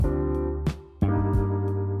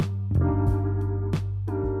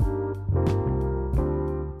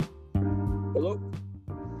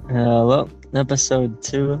Hello, episode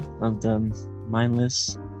 2 of the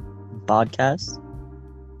Mindless podcast.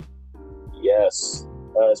 Yes.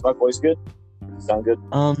 Is my voice good? Sound good?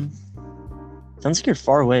 Sounds like you're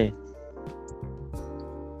far away.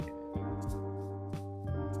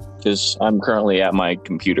 Because I'm currently at my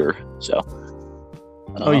computer, so.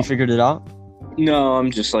 Oh, you figured it out? No,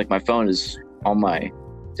 I'm just like my phone is on my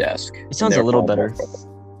desk. It sounds a little better.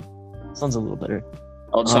 Sounds a little better.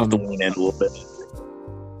 I'll just have to lean in a little bit.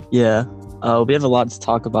 Yeah. We have a lot to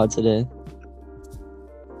talk about today.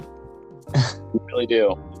 We really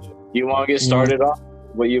do. You want to get started off?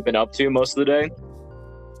 What you've been up to most of the day?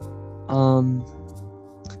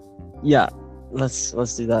 Yeah. Let's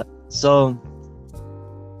do that. So,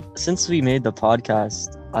 since we made the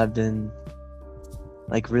podcast, I've been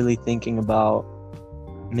really thinking about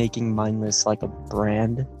making Mindless like a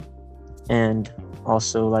brand and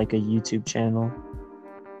also like a YouTube channel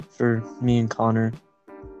for me and Connor.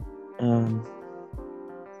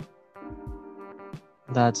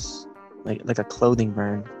 That's like a clothing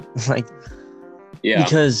brand.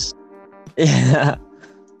 Because I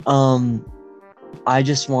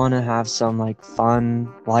just want to have some like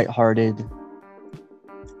fun, lighthearted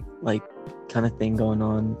kind of thing going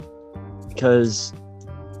on, because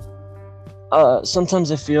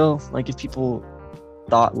sometimes I feel like if people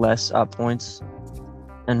thought less at points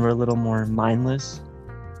and were a little more mindless,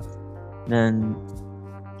 then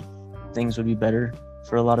things would be better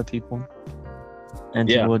for a lot of people, and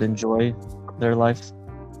people would enjoy their life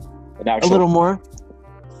a little more.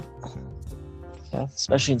 Yeah,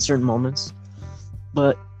 especially in certain moments.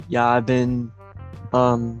 But yeah, I've been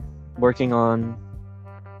working on,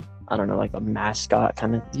 I don't know, like a mascot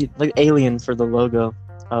kind of like alien for the logo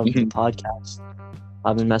of the podcast.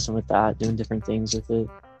 I've been messing with that, doing different things with it,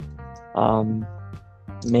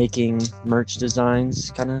 making merch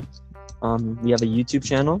designs kind of. We have a YouTube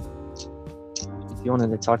channel. If you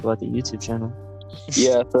wanted to talk about the YouTube channel.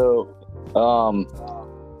 Yeah, so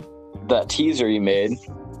that teaser you made,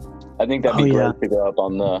 I think that'd be great to go up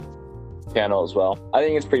on the channel as well. I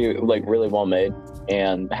think it's pretty really well made,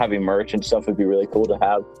 and having merch and stuff would be really cool to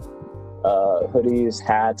have. Hoodies,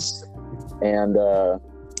 hats, and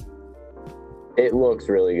it looks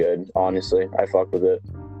really good, honestly. I fuck with it,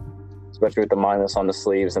 especially with the Mindless on the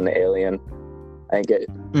sleeves and the alien. I think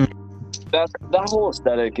that whole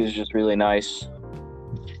aesthetic is just really nice.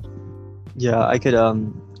 Yeah, I could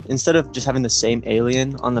instead of just having the same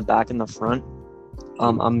alien on the back and the front,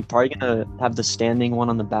 I'm probably gonna have the standing one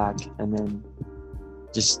on the back, and then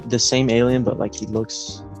just the same alien, but like he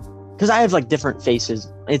looks, because I have like different faces.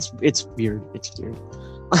 It's weird. It's weird.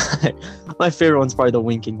 My favorite one's probably the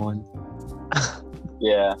winking one.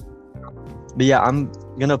 Yeah. But yeah, I'm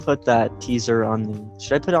gonna put that teaser on the.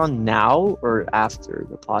 Should I put it on now or after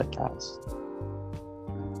the podcast?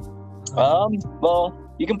 Well,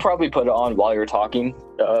 you can probably put it on while you're talking.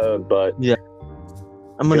 But yeah,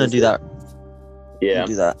 I'm gonna do that. Yeah.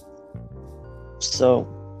 Do that. So,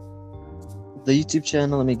 the YouTube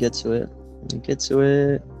channel. Let me get to it.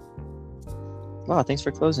 Wow, thanks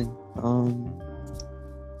for closing.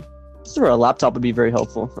 A laptop would be very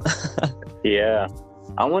helpful. Yeah.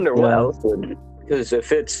 I wonder what else would, because I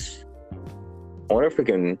wonder if we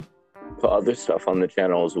can put other stuff on the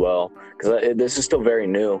channel as well, because this is still very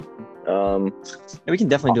new. We can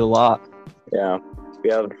definitely do a lot. Yeah. We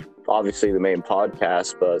have obviously the main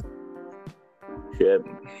podcast, but shit.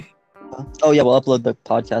 Oh yeah, we'll upload the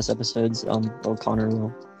podcast episodes. Or Connor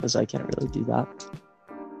will, because I can't really do that.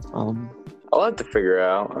 I'll have to figure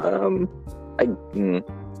out.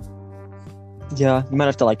 Yeah, you might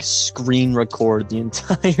have to like screen record the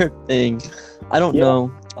entire thing. I don't know.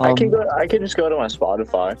 I can just go to my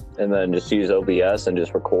Spotify and then just use OBS and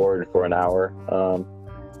just record for an hour.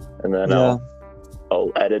 And then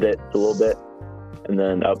I'll edit it a little bit and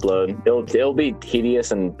then upload. It'll be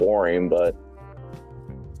tedious and boring, but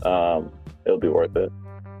it'll be worth it.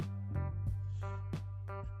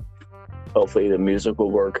 Hopefully the music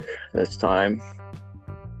will work this time.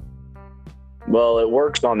 Well, it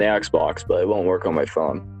works on the Xbox, but it won't work on my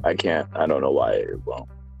phone. I don't know why it won't.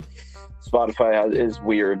 Spotify is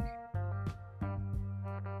weird.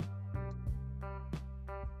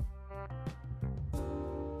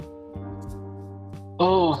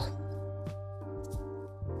 Oh.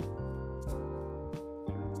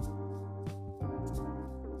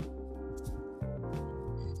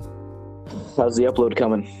 How's the upload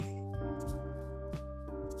coming?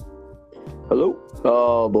 Hello?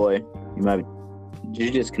 Oh boy. Did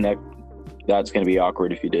you disconnect? That's going to be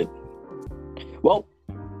awkward if you did. Well,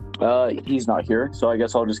 he's not here, so I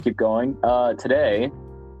guess I'll just keep going. Today,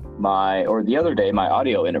 the other day, my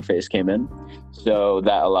audio interface came in. So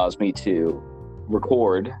that allows me to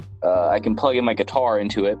record. I can plug in my guitar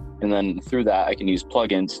into it, and then through that, I can use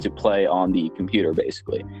plugins to play on the computer,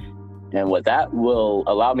 basically. And what that will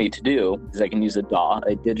allow me to do is I can use a DAW,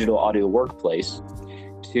 a digital audio workplace,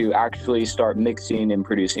 to actually start mixing and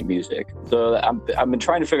producing music. So I've been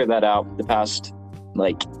trying to figure that out the past,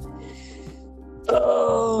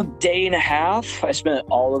 day and a half. I spent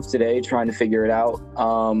all of today trying to figure it out.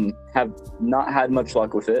 Have not had much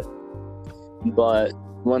luck with it, but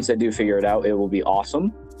once I do figure it out, it will be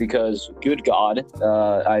awesome, because good God,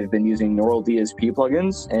 I've been using Neural DSP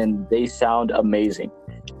plugins and they sound amazing.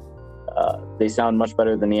 They sound much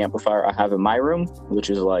better than the amplifier I have in my room,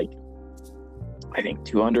 which is I think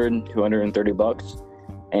 $230.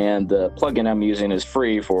 And the plugin I'm using is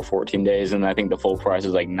free for 14 days, and I think the full price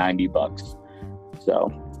is $90.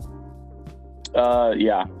 So,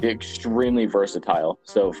 yeah, extremely versatile.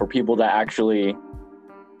 So for people that actually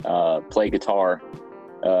play guitar,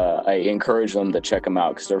 I encourage them to check them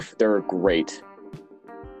out, because they're great.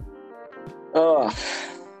 Hello?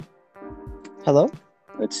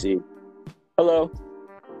 Let's see. Hello.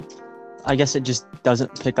 I guess it just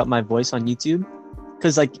doesn't pick up my voice on YouTube.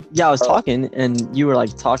 Because, I was talking, and you were,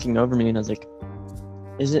 talking over me, and I was like,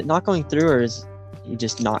 is it not going through, or is you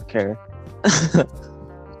just not care?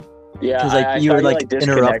 Yeah, because you were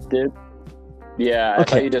disconnected. Yeah, I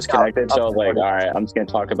thought you disconnected, so I was like, all right, I'm just gonna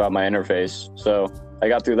talk about my interface. So I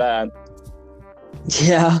got through that.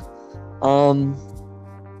 Yeah. I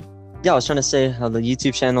was trying to say how the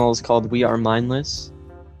YouTube channel is called We Are Mindless.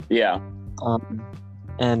 Yeah.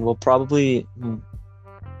 And we'll probably,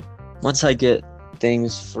 once I get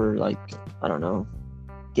things for I don't know,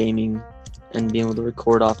 gaming and being able to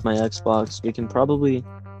record off my Xbox, we can probably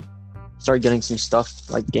start getting some stuff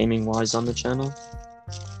gaming wise on the channel.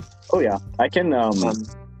 Oh yeah, I can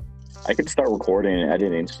start recording and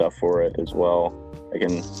editing stuff for it as well. I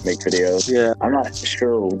can make videos. Yeah, I'm not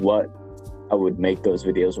sure what I would make those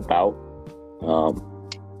videos about.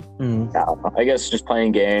 I guess just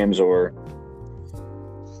playing games, or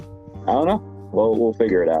I don't know. Well, we'll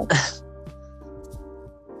figure it out.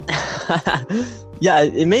 Yeah,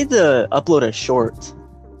 it made the upload a short.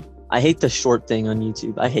 I hate the short thing on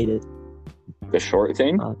YouTube. I hate it. The short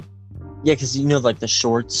thing? Yeah, because the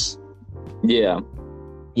shorts. Yeah.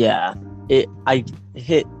 Yeah. I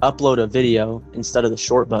hit upload a video instead of the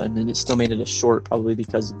short button, and it still made it a short, probably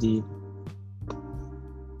because of the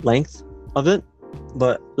length of it.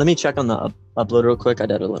 But let me check on the upload real quick. I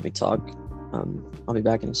gotta let me talk. I'll be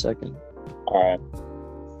back in a second. All right.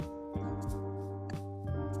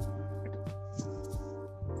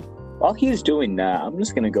 While he's doing that, I'm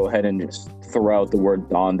just gonna go ahead and just throw out the word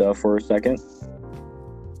Donda for a second.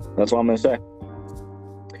 That's what I'm gonna say.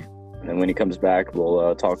 And then when he comes back,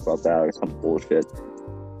 we'll talk about that or some bullshit.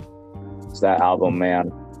 It's that album,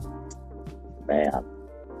 man.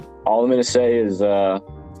 All I'm gonna say is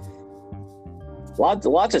lots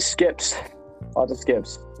of skips.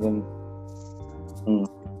 And,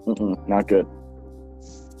 not good.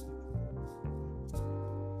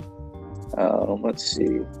 Let's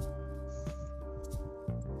see.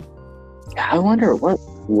 I wonder what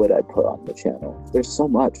would I put on the channel. There's so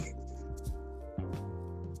much.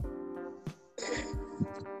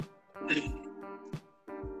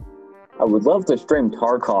 I would love to stream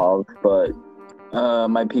Tarkov, but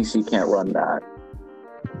my PC can't run that.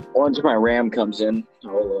 Once my RAM comes in,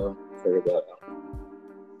 I'll figure that out.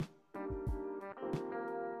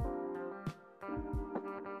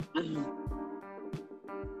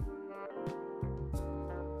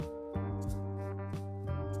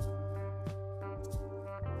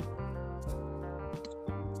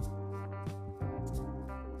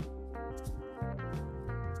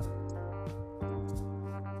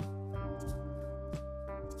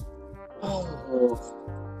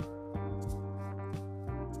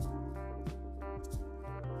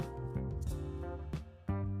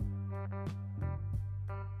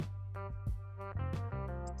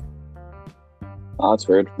 Oh, that's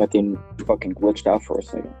weird. That thing fucking glitched out for a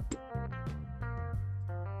second.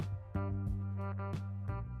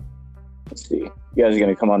 Let's see. You guys are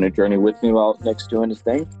gonna come on a journey with me while Nick's doing his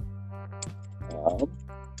thing.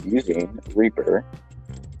 Using Reaper.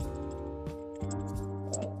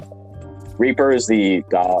 Reaper is the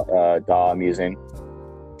DAW I'm using.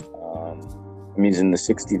 I'm using the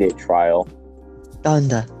 60-day trial.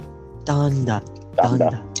 Donda.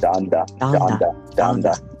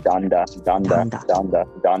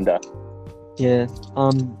 Yeah.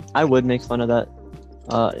 I would make fun of that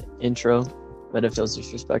intro, but it feels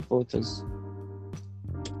disrespectful because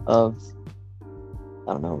of,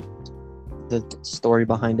 I don't know, the story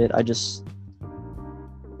behind it. I just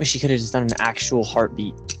wish he could have just done an actual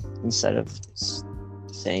heartbeat instead of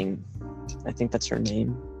saying, I think that's her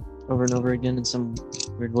name, over and over again in some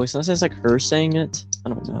weird voice. Unless it's like her saying it. I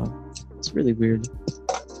don't know. It's really weird.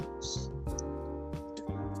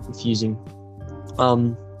 Confusing.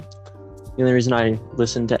 The only reason I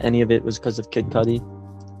listened to any of it was because of Kid Cudi.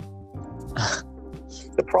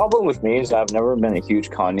 The problem with me is I've never been a huge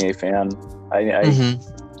Kanye fan.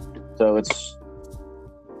 So it's,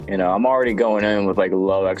 I'm already going in with like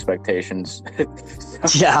low expectations.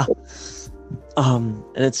 Yeah. And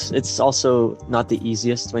it's also not the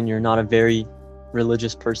easiest when you're not a very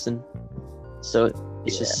religious person. So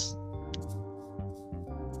it's just.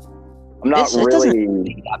 I'm not It really doesn't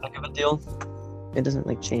make that big of a deal. It doesn't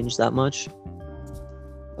like change that much.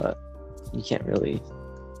 But you can't really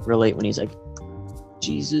relate when he's like,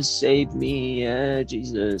 Jesus saved me, yeah,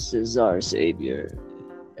 Jesus is our savior.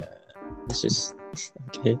 Yeah. It's just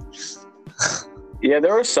okay. Yeah,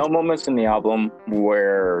 there were some moments in the album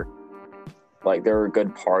where like there were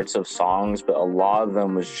good parts of songs, but a lot of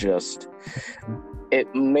them was just,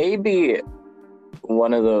 it may be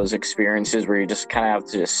one of those experiences where you just kind of have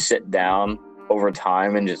to just sit down over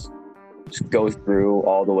time and just go through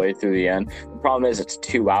all the way through the end. The problem is it's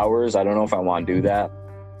 2 hours. I don't know if I want to do that.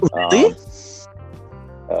 Really?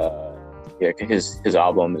 Yeah, his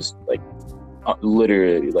album is like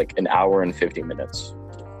literally like an hour and 50 minutes.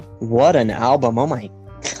 What an album! Oh my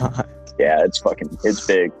god. Yeah, it's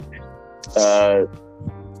big.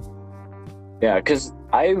 Yeah, because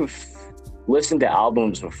I've listened to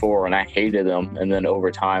albums before and I hated them, and then over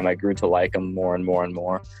time I grew to like them more and more and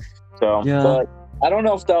more. So, yeah. But I don't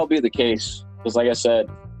know if that'll be the case because, like I said,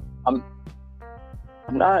 I'm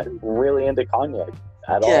not really into Kanye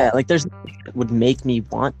at all. Yeah, like there's nothing that would make me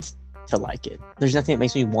want to like it. There's nothing that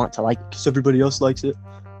makes me want to like it because everybody else likes it.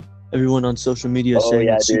 Everyone on social media is saying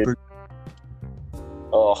it's super.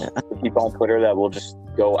 The people on Twitter that will just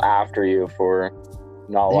go after you for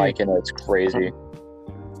not liking it. It's crazy.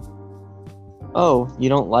 Oh, you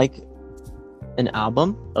don't like an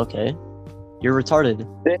album? Okay. You're retarded.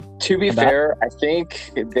 To be fair, I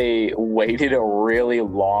think they waited a really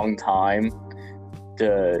long time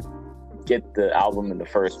to get the album in the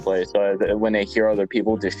first place. So when they hear other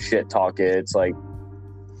people just shit talk it, it's like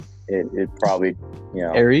it probably,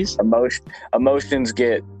 Aries? Emotions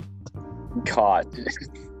get caught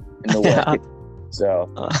in the way. So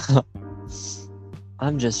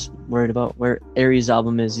I'm just worried about where Aries'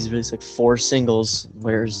 album is. He's released like 4 singles.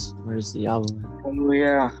 Where's the album? Oh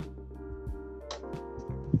yeah.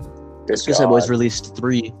 Suicide Boys released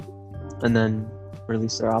 3 and then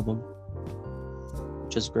released their album,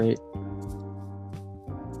 which is great.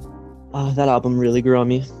 That album really grew on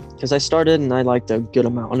me because I started and I liked a good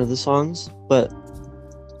amount of the songs, but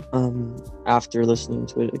after listening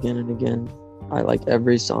to it again and again, I like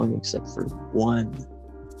every song except for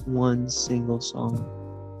one single song.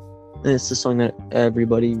 And it's the song that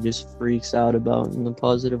everybody just freaks out about in a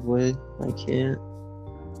positive way. I can't.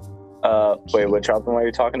 Wait, which album are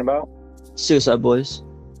you talking about? Suicide Boys.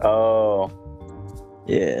 Oh.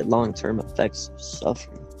 Yeah, long-term effects of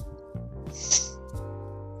suffering.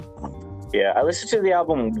 Yeah, I listened to the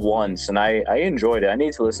album once and I enjoyed it. I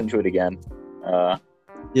need to listen to it again.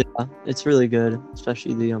 Yeah, it's really good,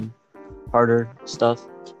 especially the harder stuff.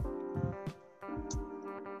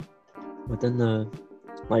 But then the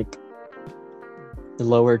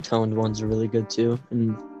lower toned ones are really good too,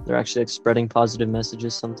 and they're actually like spreading positive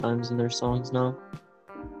messages sometimes in their songs now,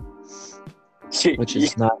 which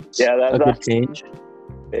is not a good change.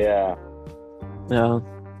 Yeah. Yeah,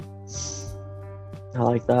 I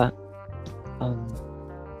like that.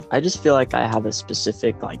 I just feel like I have a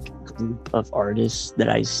specific like group of artists that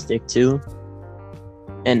I stick to,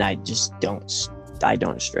 and I just don't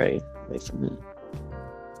stray away from it.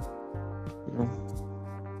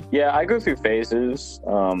 Yeah, I go through phases.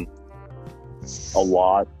 A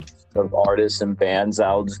lot of artists and bands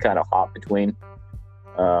I'll just kind of hop between,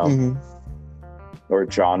 or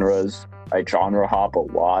genres. I genre hop a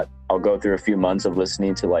lot. I'll go through a few months of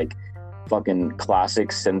listening to like fucking classic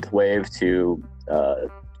synthwave to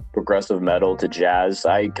progressive metal to jazz.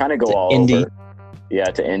 I kind of go all indie. over.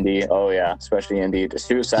 Yeah, to indie. Oh yeah, especially indie. To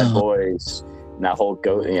Suicide Boys and that whole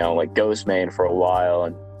like Ghostman for a while.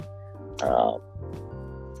 And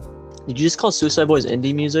did you just call Suicide Boys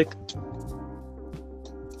indie music?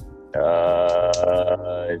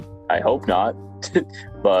 I hope not.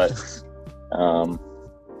 But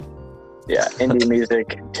yeah, indie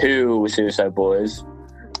music to Suicide Boys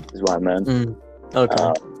is what I meant.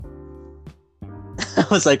 Okay. I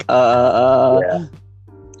was like, Yeah.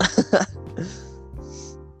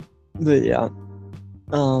 But yeah,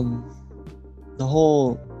 the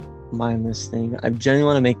whole Mindless thing, I genuinely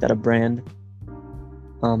want to make that a brand,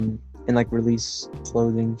 and like release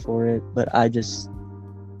clothing for it. But I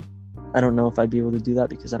don't know if I'd be able to do that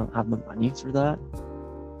because I don't have the money for that.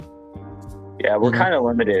 Yeah, we're kind of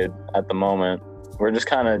limited at the moment. We're just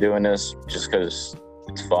kind of doing this just because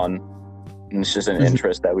it's fun. And it's just an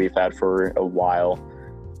interest that we've had for a while.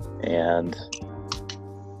 And,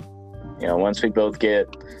 you know, once we both get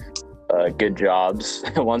good jobs,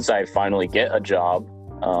 once I finally get a job,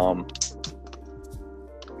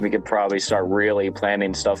 we could probably start really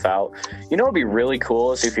planning stuff out. You know what would be really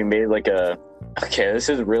cool is if you made like this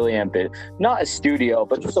is really ambitious, not a studio,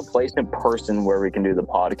 but just a place in person where we can do the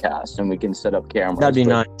podcast and we can set up cameras. That'd be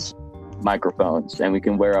nice. Microphones, and we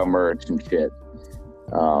can wear our merch and shit.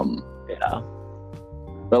 Yeah.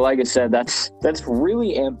 But like I said, that's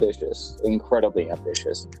really ambitious, incredibly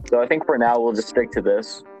ambitious. So I think for now we'll just stick to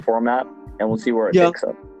this format and we'll see where it takes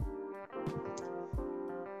up.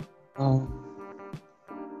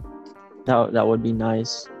 That would be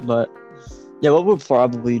nice, but yeah, what we'll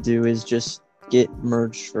probably do is just get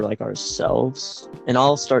merch for like ourselves, and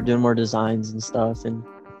I'll start doing more designs and stuff. And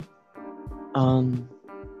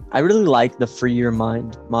I really like the free your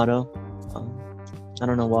mind motto. I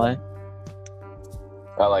don't know why.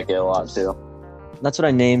 I like it a lot too. That's what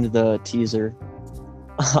I named the teaser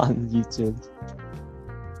on YouTube.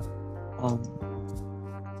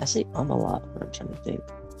 I say a lot when I'm trying to think.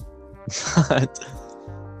 But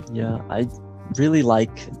yeah, I really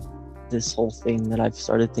like this whole thing that I've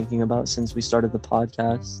started thinking about since we started the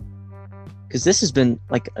podcast, because this has been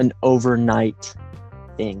like an overnight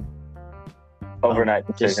thing. Overnight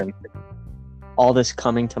decision. All this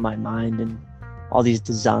coming to my mind and all these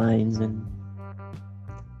designs and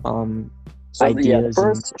ideas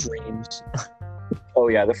and dreams. Oh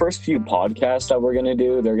yeah, the first few podcasts that we're gonna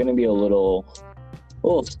do, they're gonna be a little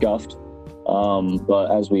scuffed.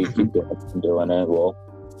 But as we keep doing it, we'll,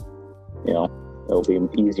 you know, it'll be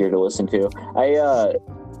easier to listen to.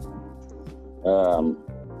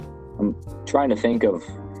 I'm trying to think of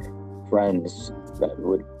friends that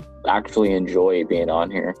would actually enjoy being on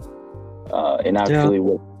here, and actually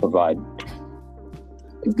would provide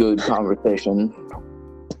a good conversation.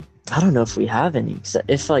 I don't know if we have any.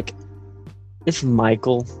 If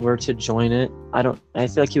Michael were to join it, I feel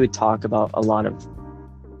like he would talk about a lot of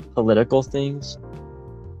political things.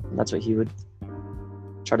 That's what he would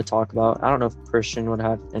try to talk about. I don't know if Christian would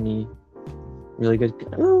have any really good.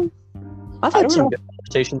 I've had some good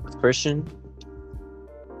conversations with Christian.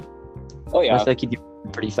 Oh yeah, I feel like he'd get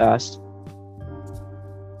pretty fast.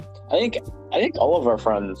 I think all of our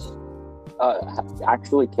friends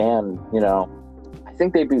actually can. You know, I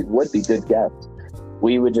think would be good guests.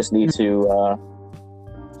 We would just need to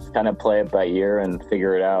just kind of play it by ear and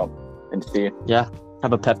figure it out and see. Yeah,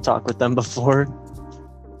 have a pep talk with them before.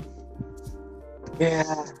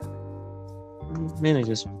 Yeah. Mainly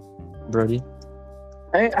just Brody.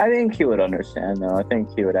 I think he would understand, though. I think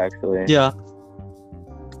he would actually. Yeah.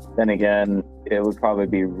 Then again, it would probably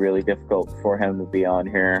be really difficult for him to be on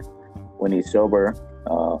here when he's sober.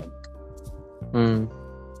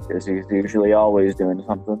 Because he's usually always doing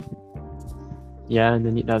something. Yeah, and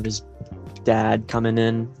then you'd have his dad coming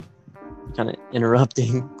in, kind of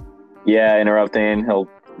interrupting. Yeah, interrupting. He'll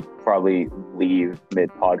probably leave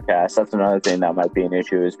mid-podcast. That's another thing that might be an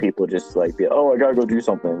issue, is people just like, I gotta go do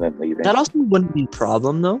something, and then leaving. That also wouldn't be a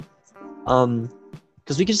problem, though.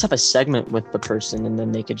 Because we could just have a segment with the person, and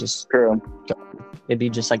then they could just go. It'd be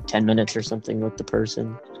just like 10 minutes or something with the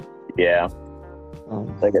person. Yeah.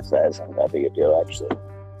 Like I said, it's not that big a deal, actually.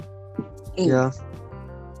 Yeah.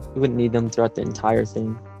 We wouldn't need them throughout the entire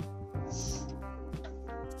thing.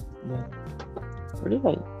 Yeah. Where did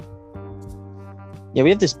I... Yeah, we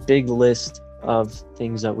have this big list of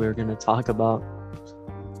things that we're going to talk about.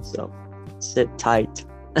 So, sit tight.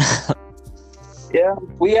 Yeah,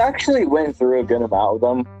 we actually went through a good amount of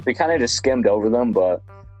them. We kind of just skimmed over them, but...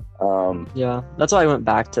 Yeah, that's why I went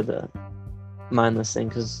back to the Mindless thing,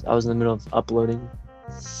 because I was in the middle of uploading.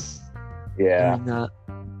 Yeah.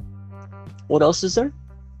 What else is there?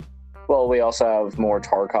 Well, we also have more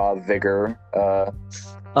Tarkov Vigor. Yeah.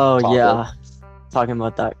 Talking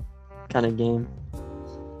about that kind of game.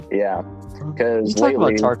 Yeah. Because talk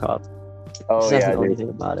about Tarkov. Oh, yeah. I don't know anything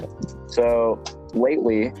about it. So,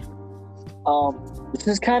 lately, this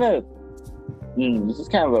is kind of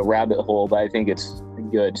a rabbit hole, but I think it's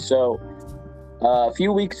good. So, a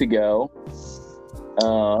few weeks ago,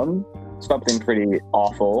 something pretty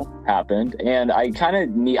awful happened, and I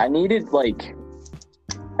needed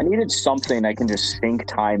something I can just sink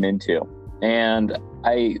time into, and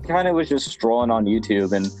I kind of was just strolling on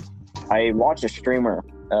YouTube, and I watched a streamer.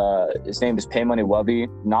 His name is Pay Money Wubby.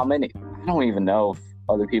 Not many. I don't even know if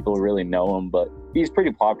other people really know him, but he's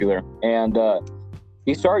pretty popular. And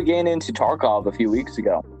he started getting into Tarkov a few weeks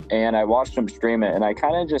ago, and I watched him stream it, and I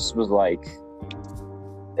kind of just was like,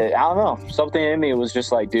 I don't know, something in me was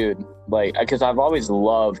just like, dude, like, because I've always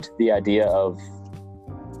loved the idea of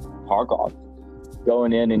Tarkov.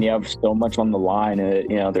 Going in and you have so much on the line,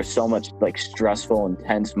 and there's so much like stressful,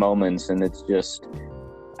 intense moments, and it's just,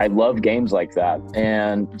 I love games like that,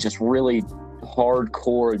 and just really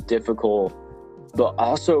hardcore, difficult, but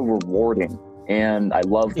also rewarding, and I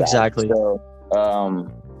love that. Exactly. So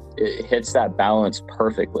it hits that balance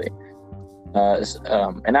perfectly.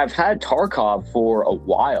 And I've had Tarkov for a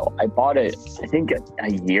while. I bought it, I think,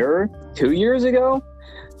 a year, 2 years ago,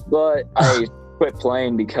 but I quit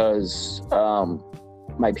playing because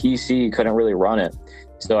my PC couldn't really run it.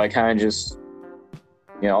 So I kind of just,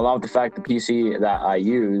 along with the fact the PC that I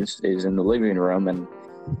use is in the living room, and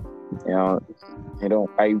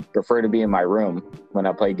I prefer to be in my room when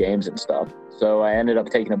I play games and stuff. So I ended up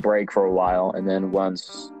taking a break for a while, and then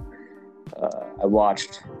once I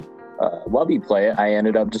watched Wubby play it, I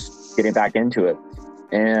ended up just getting back into it.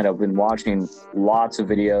 And I've been watching lots of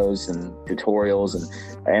videos and tutorials, and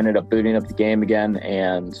I ended up booting up the game again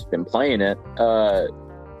and been playing it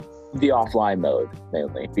the offline mode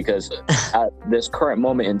mainly, because at this current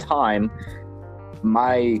moment in time,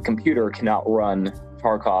 my computer cannot run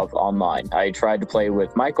Tarkov online. I tried to play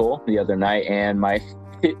with Michael the other night, and I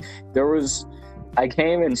can't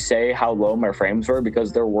even say how low my frames were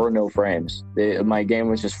because there were no frames. My game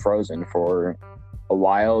was just frozen for a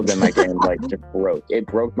while. Then my game just broke. It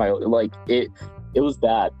broke my it was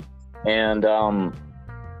bad. And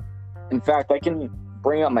in fact, I can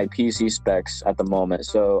bring up my PC specs at the moment.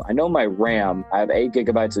 So I know my RAM. I have 8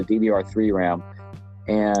 gigabytes of DDR3 RAM,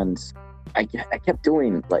 and I kept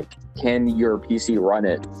doing can your PC run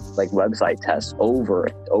it, website tests over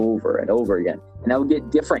and over and over again, and I would get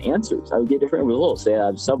different answers. I would get different results. They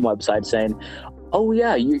have some websites saying, oh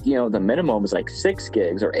yeah, the minimum is 6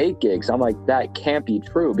 gigs or 8 gigs. I'm like, that can't be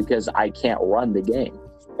true because I can't run the game.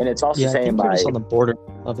 And it's also saying I think you're just on the border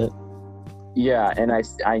of it. Yeah, and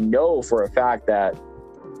I know for a fact that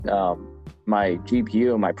my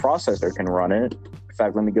GPU and my processor can run it. In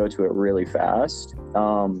fact, let me go to it really fast.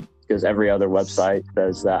 Because every other website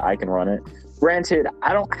says that I can run it. Granted,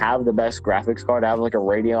 I don't have the best graphics card. I have a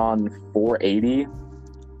Radeon 480.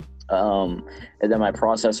 And then my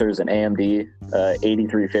processor is an AMD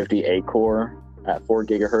 8350 8-core at 4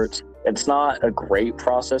 gigahertz. It's not a great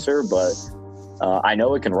processor, but I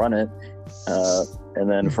know it can run it. And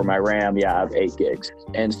then for my RAM, I have 8 gigs.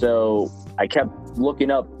 And so I kept looking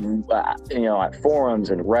up, at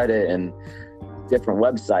forums and Reddit and different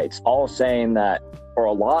websites, all saying that, or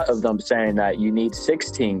a lot of them saying that you need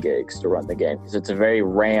 16 gigs to run the game because it's a very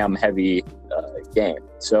RAM heavy game.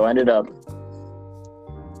 So I ended up,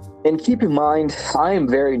 and keep in mind, I am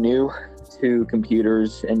very new to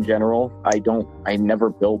computers in general. I never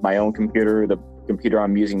built my own computer. The computer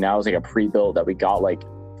I'm using now is a pre-built that we got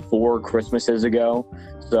 4 Christmases ago.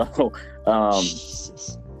 So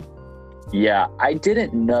I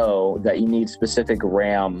didn't know that you need specific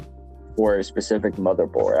RAM for a specific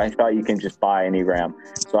motherboard. I thought you can just buy any RAM.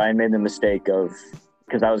 So I made the mistake of,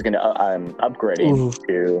 because I was going to, I'm upgrading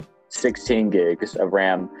to 16 gigs of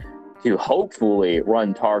RAM to hopefully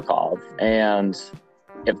run Tarkov. And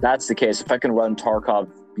if that's the case, if I can run Tarkov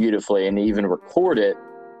beautifully and even record it,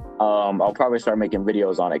 I'll probably start making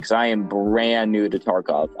videos on it, because I am brand new to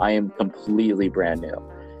Tarkov. I am completely brand new.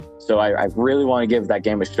 So I really want to give that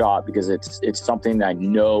game a shot because it's something that I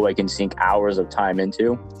know I can sink hours of time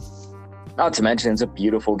into. Not to mention, it's a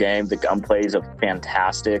beautiful game. The gunplays are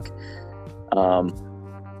fantastic.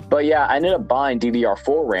 But yeah, I ended up buying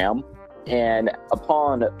DDR4 RAM, and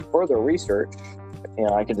upon further research,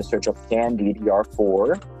 I could just search up, can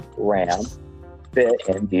DDR4 RAM fit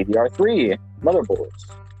in DDR3 motherboards?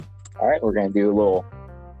 All right, we're going to do a little...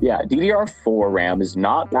 Yeah, DDR4 RAM is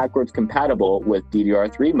not backwards compatible with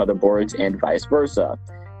DDR3 motherboards and vice versa.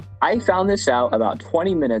 I found this out about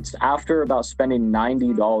 20 minutes after about spending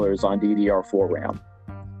 $90 on DDR4 RAM.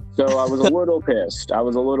 So I was a little pissed. I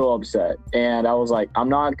was a little upset. And I was like, I'm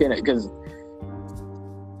not going to, because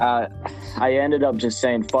I ended up just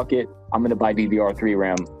saying, fuck it, I'm going to buy DDR3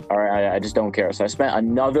 RAM. All right, I just don't care. So I spent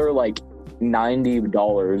another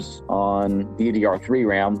 $90 on DDR3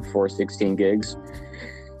 RAM for 16 gigs.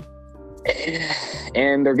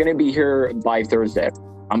 And they're going to be here by Thursday.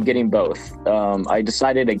 I'm getting both. I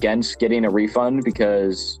decided against getting a refund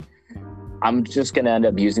because I'm just going to end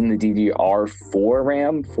up using the DDR4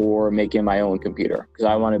 RAM for making my own computer, because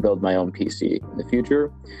I want to build my own PC in the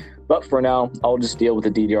future. But for now, I'll just deal with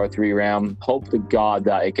the DDR3 RAM. Hope to God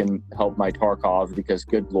that it can help my Tarkov, because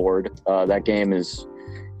good Lord, that game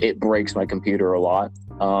it breaks my computer a lot.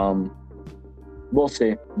 We'll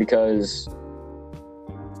see, because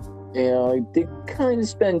I did kind of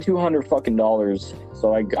spend $200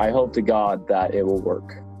 so I hope to God that it will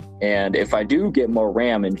work. And if I do get more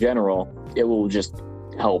RAM in general, it will just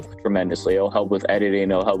help tremendously. It'll help with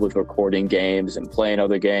editing, it'll help with recording games and playing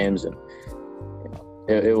other games, and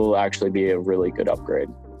it will actually be a really good upgrade.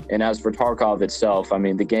 And as for Tarkov itself, I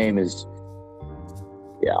mean, the game is,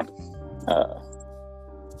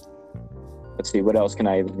 let's see, what else can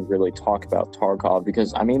I even really talk about Tarkov?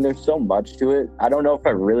 Because, I mean, there's so much to it. I don't know if I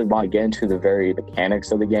really want to get into the very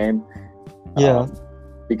mechanics of the game. Yeah.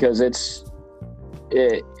 Because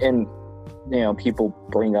and, people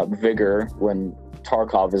bring up Vigor when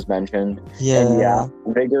Tarkov is mentioned. Yeah.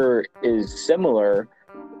 And Vigor is similar,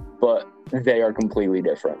 but they are completely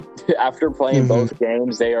different. After playing both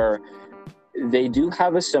games, they do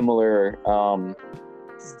have a similar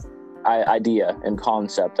idea and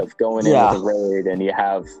concept of going in with a raid, and you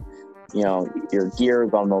have your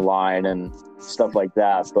gears on the line and stuff like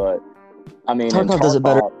that. But I mean, Tarkov does it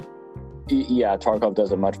better. Yeah, Tarkov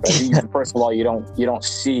does it much better. First of all, you don't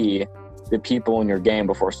see the people in your game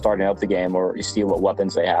before starting up the game, or you see what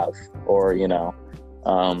weapons they have, or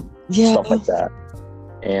stuff like that.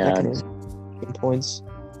 And points.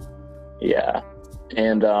 Yeah.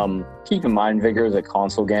 And keep in mind, Vigor is a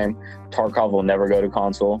console game. Tarkov will never go to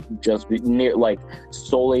console, just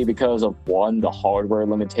solely because of, one, the hardware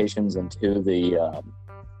limitations, and two, the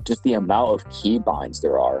just the amount of keybinds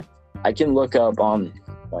there are. I can look up Really?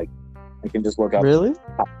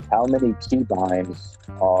 how many keybinds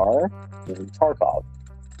are in Tarkov,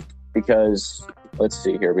 because let's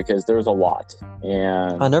see here, because there's a lot.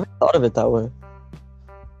 And I never thought of it that way.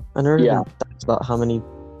 I never even thought about how many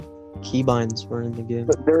keybinds were in the game.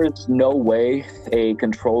 But there is no way a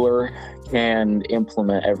controller can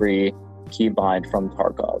implement every keybind from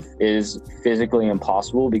Tarkov. It is physically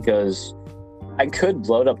impossible, because I could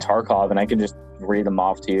load up Tarkov and I could just read them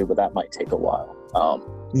off to you, but that might take a while.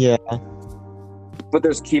 Yeah. But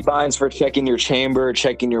there's keybinds for checking your chamber,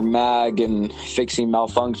 checking your mag, and fixing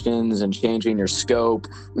malfunctions, and changing your scope,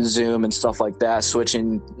 zoom, and stuff like that.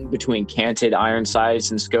 Switching between canted iron sights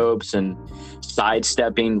and scopes, and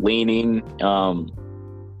sidestepping, leaning.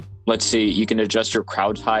 Let's see, you can adjust your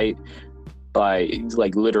crouch height by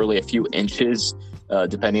literally a few inches,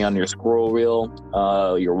 depending on your scroll wheel,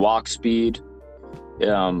 your walk speed.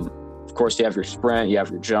 Of course, you have your sprint, you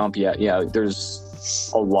have your jump. Yeah. There's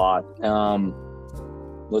a lot.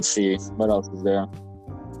 Let's see, what else is there?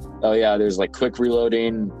 Oh yeah, there's quick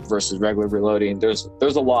reloading versus regular reloading. There's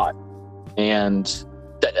a lot, and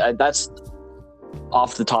that's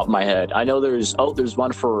off the top of my head. I know there's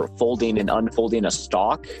one for folding and unfolding a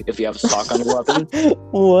stock if you have a stock on your weapon.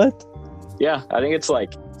 What? Yeah, I think it's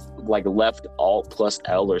like left Alt plus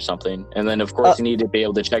L or something, and then of course you need to be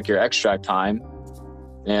able to check your extract time,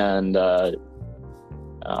 and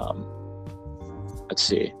let's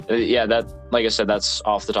see. Yeah, that, like I said, that's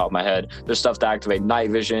off the top of my head. There's stuff to activate night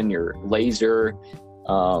vision, your laser,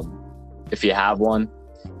 if you have one.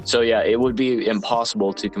 So yeah, it would be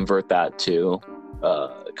impossible to convert that to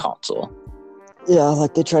console. Yeah,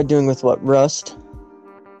 like they tried doing with Rust?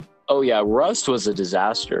 Oh yeah, Rust was a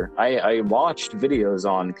disaster. I watched videos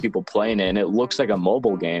on people playing it, and it looks like a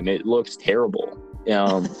mobile game. It looks terrible.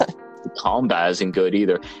 The combat isn't good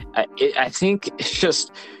either. I think it's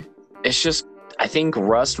just I think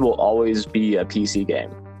Rust will always be a PC game.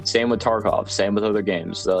 Same with Tarkov, same with other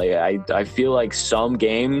games. So I feel like some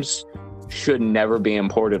games should never be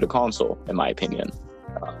imported to console, in my opinion.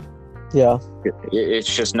 Yeah.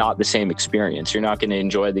 It's just not the same experience. You're not going to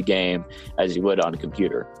enjoy the game as you would on a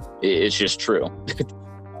computer. It's just true.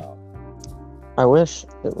 I wish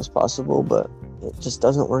it was possible, but it just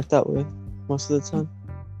doesn't work that way most of the time.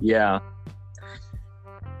 Yeah.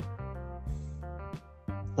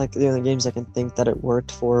 The only games I can think that it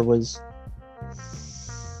worked for was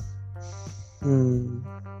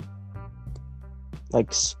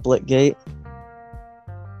Splitgate.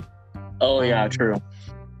 Oh yeah, true.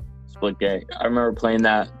 Splitgate. I remember playing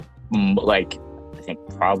that I think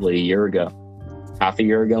probably half a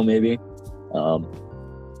year ago maybe. I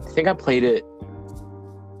think I played it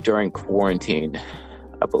during quarantine,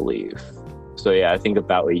 I believe. So yeah, I think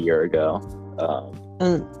about a year ago.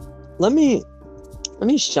 And let me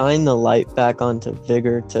shine the light back onto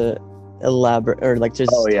Vigor to elaborate, or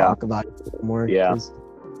talk about it a little more. Yeah.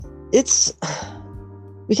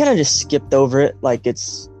 We kind of just skipped over it like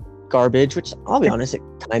it's garbage, which I'll be honest, it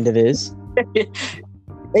kind of is.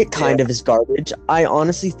 It kind of is garbage. I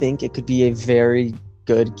honestly think it could be a very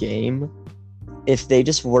good game if they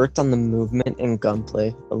just worked on the movement and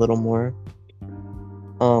gunplay a little more.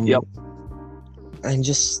 Yep. And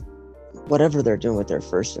just whatever they're doing with their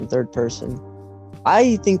first and third person.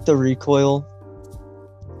 I think the recoil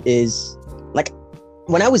is like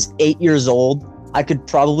when I was 8 years old, I could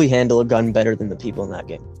probably handle a gun better than the people in that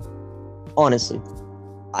game. Honestly,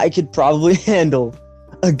 I could probably handle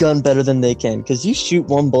a gun better than they can because you shoot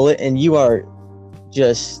one bullet and you are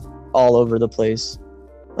just all over the place.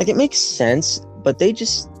 Like it makes sense, but they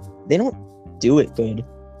don't do it good.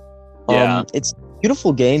 Yeah. It's a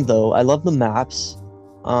beautiful game though. I love the maps.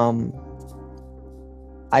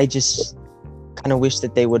 I just kind of wish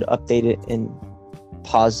that they would update it in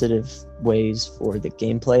positive ways for the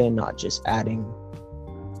gameplay and not just adding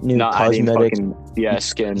new cosmetics.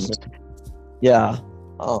 Skins. Yeah.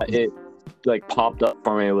 It like popped up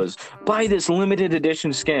for me. It was buy this limited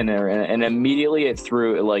edition skin, and immediately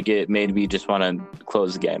it made me just want to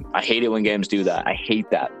close the game. I hate it when games do that. I hate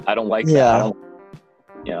that. I don't like that.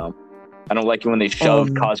 I don't like it when they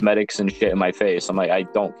shove cosmetics and shit in my face. I'm like, I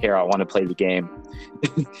don't care. I want to play the game.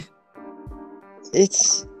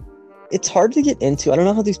 It's hard to get into. I don't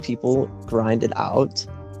know how these people grind it out.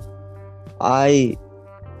 I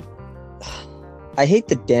hate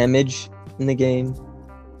the damage in the game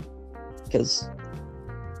because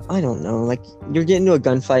I don't know. Like you're getting into a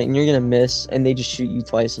gunfight and you're gonna miss, and they just shoot you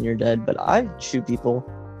twice and you're dead. But I shoot people,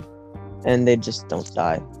 and they just don't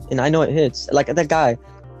die. And I know it hits. Like that guy,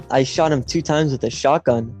 I shot him 2 times with a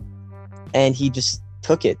shotgun, and he just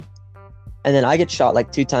took it. And then I get shot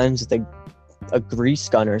like 2 times with a grease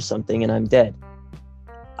gun or something, and I'm dead.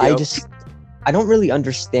 Yep. I don't really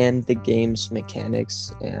understand the game's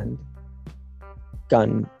mechanics and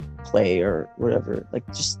gun play or whatever. Like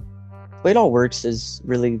just the way it all works is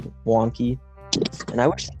really wonky, and I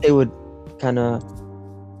wish they would kind of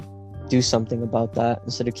do something about that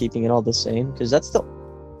instead of keeping it all the same, because that's the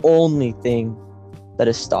only thing that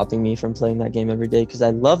is stopping me from playing that game every day. Because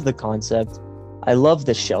I love the concept, I love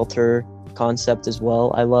the shelter concept as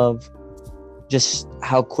well. I love just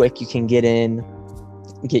how quick you can get in,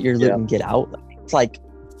 get your loot, and get out. It's like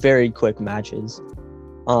very quick matches.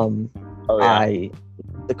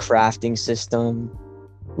 The crafting system,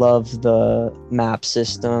 love the map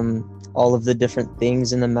system, all of the different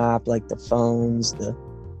things in the map, like the phones, the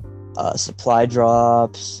supply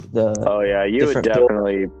drops, you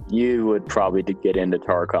would probably get into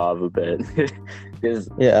Tarkov a bit.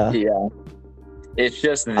 It's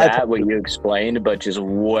just what you explained, but just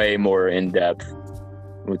way more in depth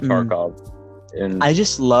with Tarkov. And I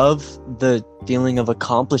just love the feeling of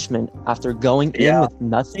accomplishment after going in with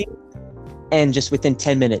nothing, and just within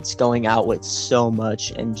 10 minutes going out with so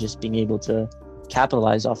much and just being able to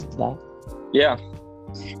capitalize off of that. Yeah,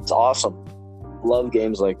 it's awesome. Love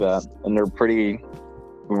games like that, and they're pretty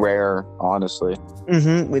rare, honestly.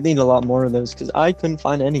 We need a lot more of those, because I couldn't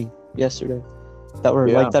find any yesterday that were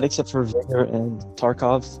like that, except for Vigor and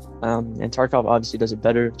Tarkov. And Tarkov obviously does it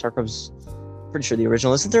better. Tarkov's pretty sure the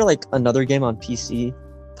original. Isn't there like another game on PC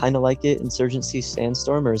kind of like it, Insurgency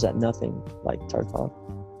Sandstorm, or is that nothing like Tarkov?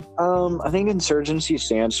 I think Insurgency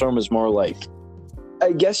Sandstorm is more like,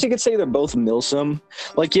 I guess you could say they're both Milsim.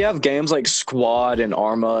 Like you have games like Squad and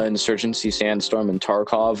Arma, Insurgency Sandstorm, and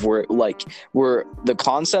Tarkov, where the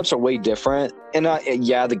concepts are way different, and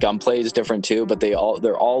the gunplay is different too. But they're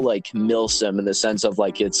all like Milsim in the sense of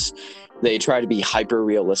like they try to be hyper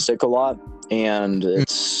realistic a lot, and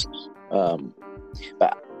it's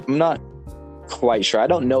but I'm not quite sure. I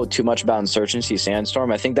don't know too much about Insurgency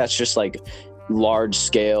Sandstorm. I think that's just like large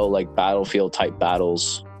scale like battlefield type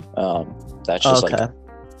battles. That's just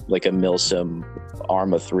like a Milsim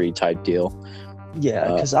Arma 3 type deal. Yeah,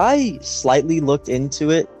 because I slightly looked into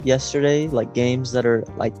it yesterday, like games that are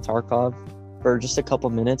like Tarkov, for just a couple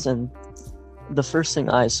minutes, and the first thing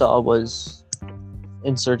I saw was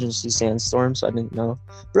Insurgency Sandstorm, so I didn't know.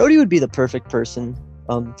 Brody would be the perfect person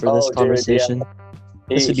for this conversation. Dude,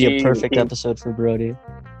 yeah. This would be a perfect episode for Brody.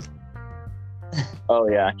 Oh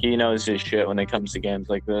yeah, he knows his shit when it comes to games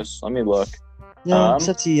like this. Let me look. Yeah,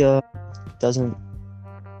 except he doesn't.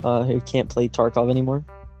 He can't play Tarkov anymore.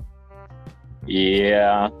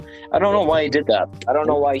 Yeah, I don't know why he did that. I don't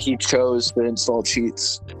know why he chose to install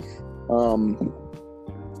cheats.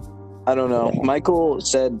 I don't know. Michael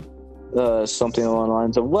said something along the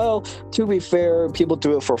lines of, well, to be fair, people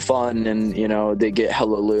do it for fun and, they get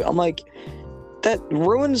hella loot. I'm like, that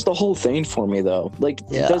ruins the whole thing for me, though. Like,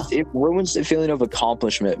 it ruins the feeling of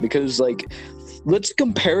accomplishment because, like, let's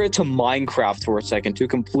compare it to Minecraft for a second, two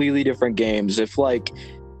completely different games. If, like,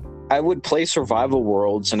 I would play survival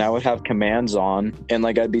worlds and I would have commands on and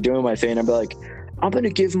like I'd be doing my thing and I'd be like, I'm gonna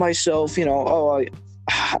give myself, I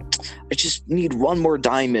just need one more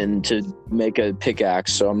diamond to make a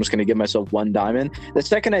pickaxe, so I'm just gonna give myself one diamond. The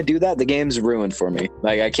second I do that, the game's ruined for me.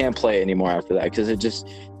 Like I can't play anymore after that because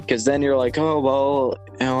then you're like, oh well,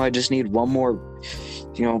 I just need one more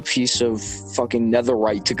piece of fucking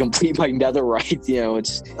netherite to complete my netherite.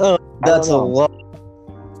 It's that's a lot.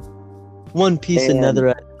 One piece of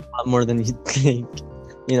netherite is a lot more than you think.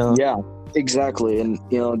 Yeah, exactly. And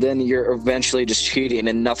then you're eventually just cheating,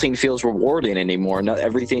 and nothing feels rewarding anymore. Not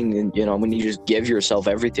everything. When you just give yourself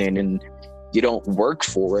everything and you don't work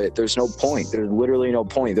for it, there's no point. There's literally no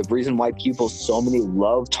point. The reason why so many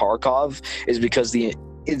love Tarkov is because the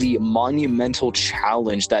monumental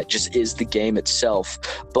challenge that just is the game itself.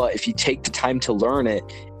 But if you take the time to learn it,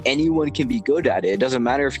 anyone can be good at it. It doesn't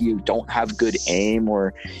matter if you don't have good aim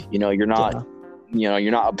or you're not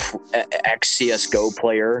you're not a ex CS:GO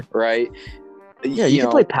player, right? Yeah, you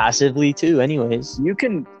can play passively too anyways. You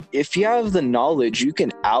can, if you have the knowledge, you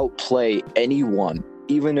can outplay anyone,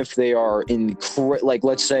 even if they are like,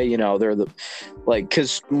 let's say, they're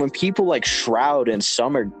because when people like Shroud and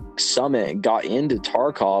Summit got into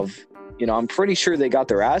Tarkov, I'm pretty sure they got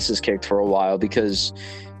their asses kicked for a while because,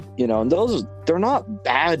 they're not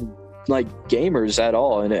bad like gamers at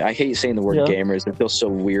all. And I hate saying the word gamers. It feels so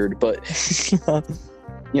weird, but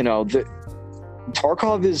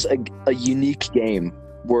Tarkov is a unique game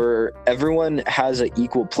where everyone has an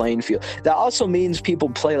equal playing field. That also means people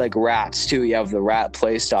play like rats too. You have the rat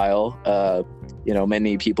play style.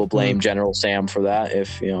 Many people blame General Sam for that.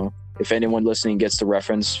 If anyone listening gets the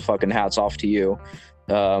reference, fucking hats off to you.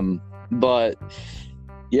 But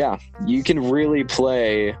yeah, you can really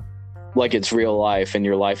play like it's real life and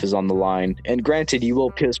your life is on the line. And granted, you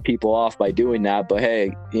will piss people off by doing that, but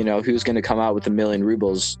hey, who's going to come out with 1 million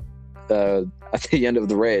rubles at the end of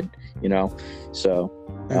the raid, So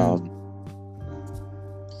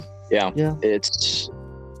it's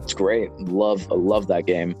great. I love that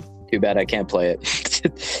game. Too bad I can't play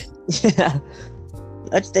it. Yeah,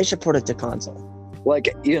 they should put it to console.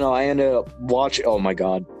 Like, I ended up watching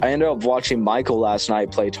Michael last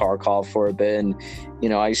night play Tarkov for a bit, and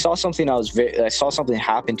I saw something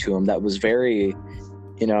happen to him that was very,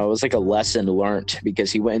 it was like a lesson learned,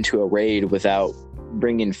 because he went into a raid without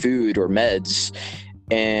bringing food or meds,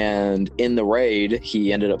 and in the raid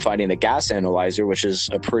he ended up finding a gas analyzer, which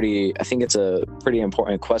is I think it's a pretty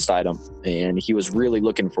important quest item, and he was really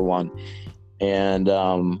looking for one. And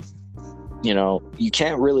you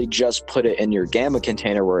can't really just put it in your gamma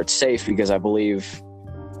container where it's safe, because I believe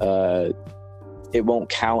it won't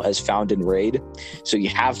count as found in raid. So you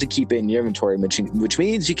have to keep it in your inventory, which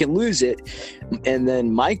means you can lose it. And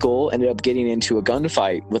then Michael ended up getting into a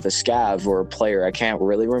gunfight with a scav or a player. I can't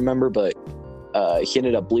really remember, but he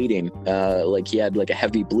ended up bleeding. Like he had like a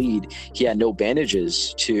heavy bleed. He had no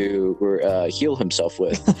bandages to heal himself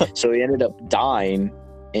with. So he ended up dying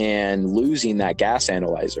and losing that gas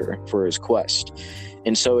analyzer for his quest.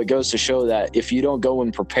 And so it goes to show that if you don't go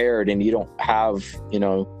in prepared and you don't have,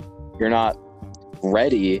 you're not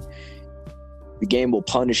ready, the game will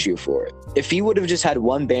punish you for it. If he would have just had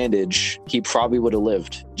one bandage, he probably would have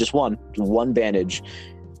lived. Just one bandage.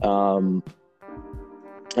 And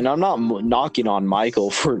I'm not knocking on Michael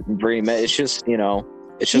for bringing it. It's just,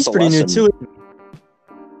 it's just a pretty lesson. new to it.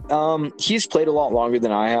 He's played a lot longer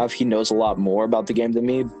than I have. He knows a lot more about the game than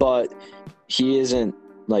me, but he isn't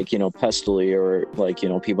like, Pestily or like,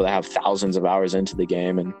 people that have thousands of hours into the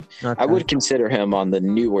game. And I would consider him on the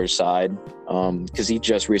newer side, because he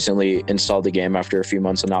just recently installed the game after a few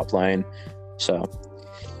months of not playing. So,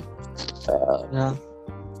 yeah.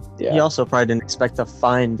 He also probably didn't expect to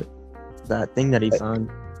find that thing that he found.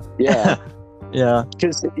 Yeah. Yeah,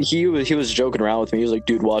 because he was joking around with me. He was like,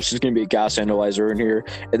 "Dude, watch, there's gonna be a gas analyzer in here,"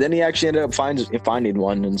 and then he actually ended up finding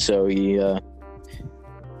one, and so he,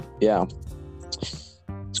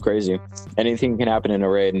 it's crazy. Anything can happen in a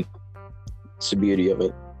raid. It's the beauty of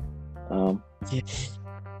it.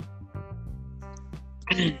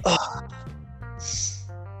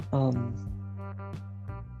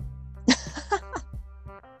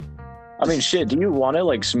 I mean, shit, do you want to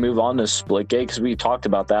like move on to Splitgate? Because we talked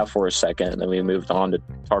about that for a second, and then we moved on to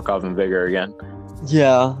Tarkov and Vigor again.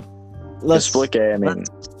 Yeah. Splitgate, I mean...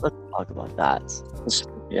 Let's talk about that.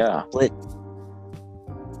 Yeah.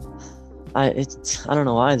 I don't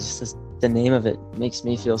know why, it's just the name of it makes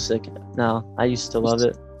me feel sick now. I used to love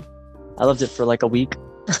it. I loved it for like a week.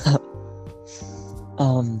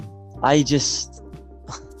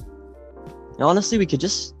 Honestly, we could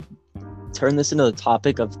just turn this into the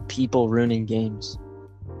topic of people ruining games.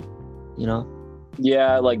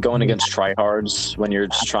 Yeah, like going against tryhards when you're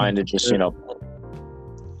just trying to just,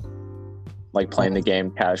 like playing the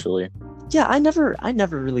game casually. Yeah, I never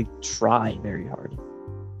really try very hard.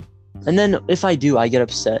 And then if I do, I get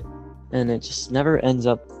upset, and it just never ends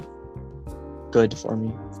up good for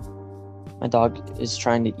me. My dog is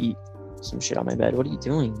trying to eat some shit on my bed. What are you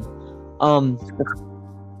doing?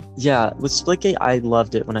 Yeah, with Splitgate, I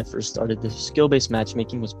loved it when I first started. The skill-based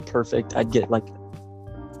matchmaking was perfect. I'd get like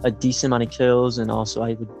a decent amount of kills, and also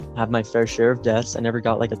I would have my fair share of deaths. I never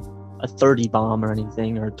got like a 30 bomb or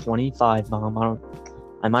anything, or a 25 bomb.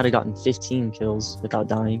 I might have gotten 15 kills without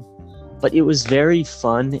dying, but it was very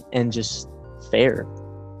fun and just fair.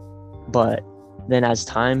 But then as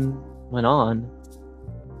time went on,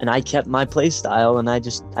 and I kept my play style, and I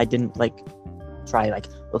didn't like try like,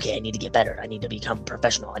 okay, I need to get better, I need to become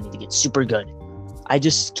professional, I need to get super good. I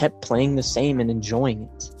just kept playing the same and enjoying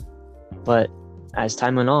it. But as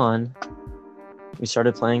time went on, we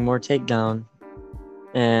started playing more takedown,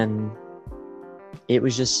 and it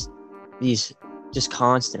was just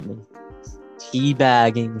constantly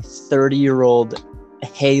teabagging 30-year-old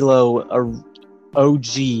Halo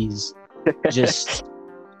OGs just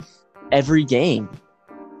every game,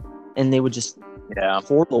 and they would just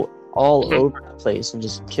portal all over the place and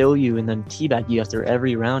just kill you and then teabag you after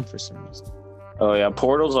every round for some reason. Oh yeah,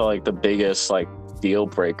 portals are like the biggest like deal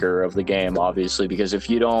breaker of the game, obviously, because if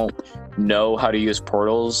you don't know how to use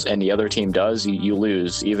portals and the other team does, you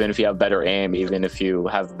lose. Even if you have better aim, even if you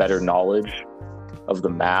have better knowledge of the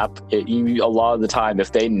map, a lot of the time,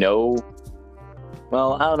 if they know,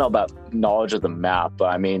 well, I don't know about knowledge of the map, but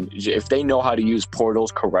I mean, if they know how to use portals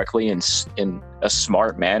correctly in a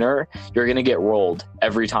smart manner, you're gonna get rolled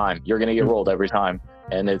every time.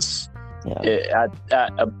 And it's at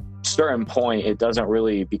a certain point, it doesn't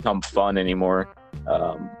really become fun anymore,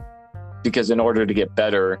 because in order to get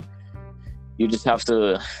better, you just have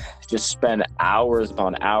to just spend hours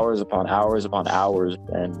upon hours upon hours upon hours.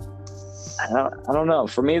 And I don't know.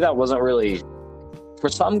 For me, that wasn't really. For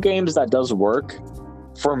some games, that does work.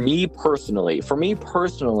 For me personally,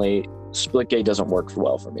 Splitgate doesn't work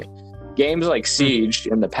well for me. Games like Siege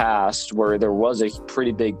in the past, where there was a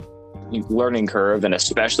pretty big learning curve, and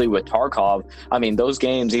especially with Tarkov, I mean, those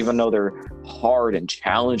games, even though they're hard and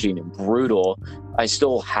challenging and brutal, I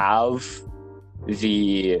still have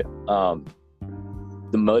the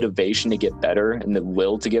motivation to get better and the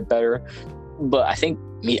will to get better. But I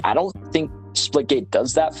don't think Splitgate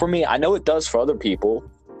does that for me. I know it does for other people,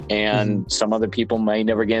 and some other people may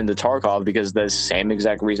never get into Tarkov because the same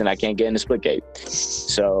exact reason I can't get into Splitgate.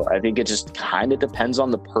 So I think it just kind of depends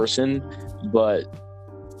on the person. But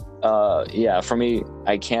for me,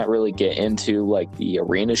 I can't really get into like the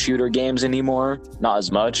arena shooter games anymore. Not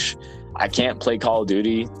as much. I can't play Call of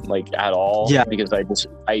Duty like at all, because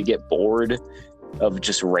I get bored of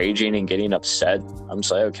just raging and getting upset. I'm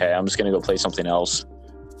just like, okay, I'm just gonna go play something else.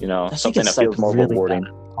 Something that feels more really rewarding.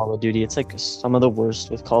 Call of Duty, it's like some of the worst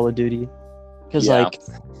with Call of Duty, because like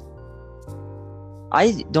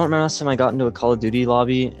I don't remember last time I got into a Call of Duty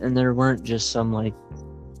lobby and there weren't just some like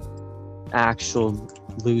actual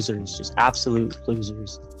losers, just absolute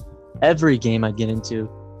losers. Every game I'd get into,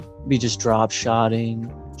 be just drop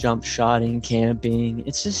shotting, jump shotting, camping.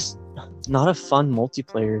 It's just not a fun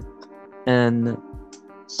multiplayer. And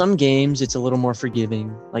some games it's a little more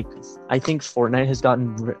forgiving. Like I think Fortnite has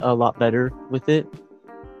gotten a lot better with it,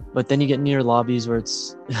 but then you get near lobbies where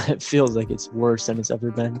it feels like it's worse than it's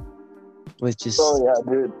ever been. With just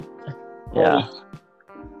dude.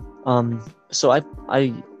 So I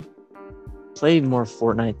play more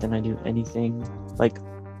Fortnite than I do anything like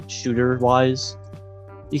shooter wise,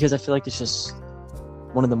 because I feel like it's just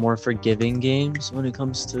one of the more forgiving games when it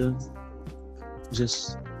comes to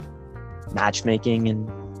just matchmaking and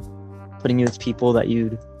putting you with people that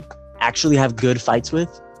you'd actually have good fights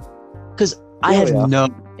with. Because I had no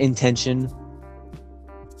intention,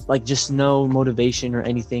 like just no motivation or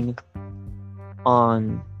anything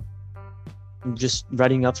on just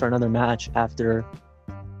readying up for another match after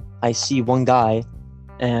I see one guy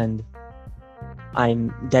and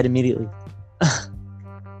I'm dead immediately.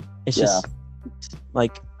 It's just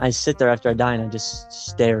like I sit there after I die and I just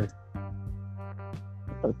stare.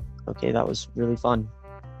 Okay, that was really fun.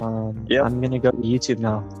 I'm gonna go to YouTube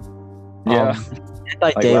now. By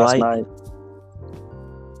like Daylight. Last night.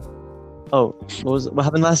 Oh, what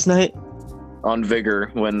happened last night? On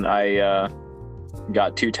Vigor, when I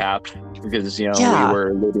got too tapped because we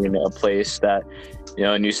were living in a place that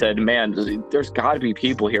and you said, man, there's got to be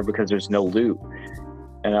people here because there's no loot.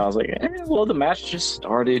 And I was like, well, the match just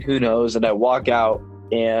started, who knows? And I walk out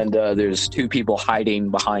and there's two people hiding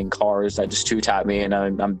behind cars that just two-tap me, and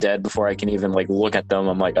I'm dead before I can even like look at them.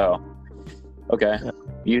 I'm like, oh, okay, yeah.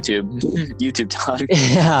 YouTube time.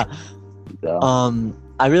 Yeah. So.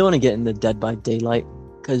 I really want to get into Dead by Daylight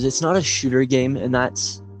because it's not a shooter game, and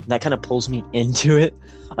that kind of pulls me into it.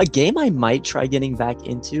 A game I might try getting back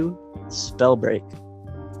into, Spellbreak.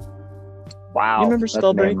 Wow. You remember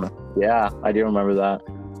Spellbreak? Yeah, I do remember that.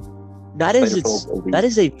 That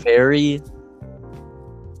is a very,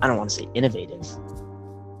 I don't want to say innovative,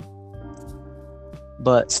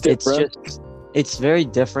 but it's very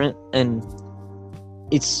different, and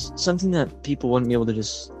it's something that people wouldn't be able to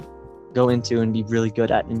just go into and be really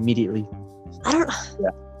good at immediately. I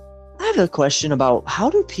have a question about how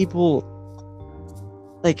do people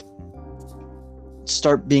like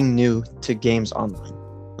start being new to games online?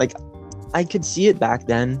 Like, I could see it back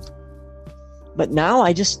then, but now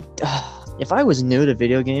I just if I was new to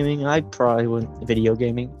video gaming, I probably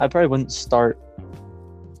wouldn't start.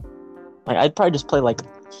 Like, I'd probably just play like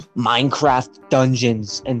Minecraft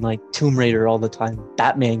dungeons and like Tomb Raider all the time,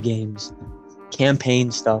 Batman games,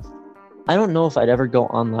 campaign stuff. I don't know if I'd ever go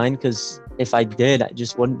online, because if I did, it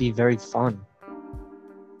just wouldn't be very fun.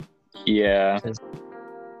 Yeah.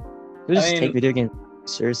 We just take video games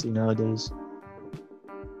seriously nowadays.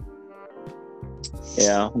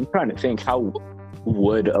 Yeah, I'm trying to think, how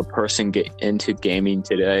would a person get into gaming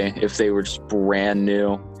today if they were just brand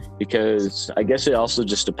new? Because I guess it also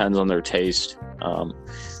just depends on their taste.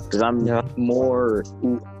 Because I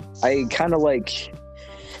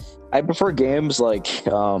prefer games like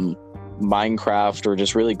Minecraft, or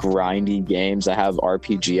just really grindy games that have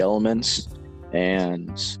RPG elements.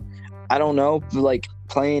 And I don't know, like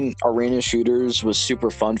playing arena shooters was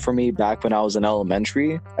super fun for me back when I was in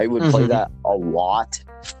elementary. I would play that a lot.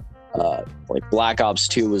 Like Black Ops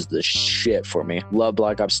 2 was the shit for me. Love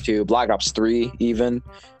Black Ops 2, Black Ops 3 even.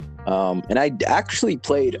 And I actually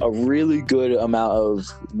played a really good amount of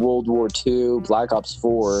World War II, Black Ops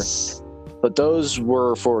 4, but those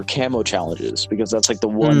were for camo challenges, because that's like the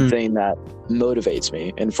one thing that motivates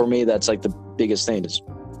me. And for me, that's like the biggest thing is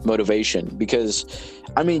motivation. Because,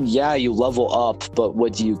 I mean, yeah, you level up, but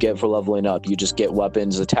what do you get for leveling up? You just get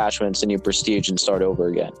weapons, attachments, and you prestige and start over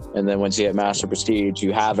again. And then once you get master prestige,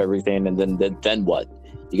 you have everything, and then what?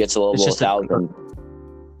 You get to level 1,000.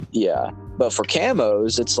 Yeah. But for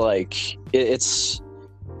camos, it's like, it's,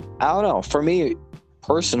 I don't know. For me,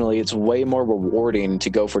 personally, it's way more rewarding to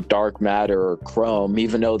go for dark matter or chrome,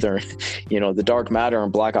 even though they're, the dark matter in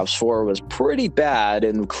Black Ops 4 was pretty bad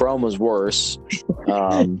and chrome was worse.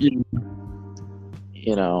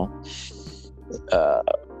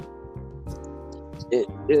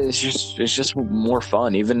 It's just more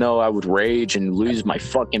fun, even though I would rage and lose my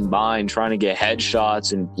fucking mind trying to get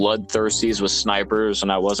headshots and bloodthirsties with snipers,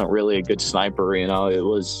 and I wasn't really a good sniper. It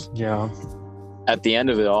was, at the end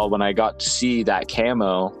of it all, when I got to see that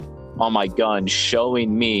camo on my gun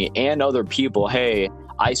showing me and other people, hey,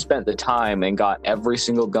 I spent the time and got every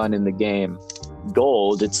single gun in the game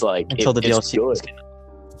gold, it's like, until the DLC good.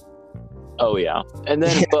 Oh yeah. And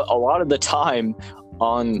then but a lot of the time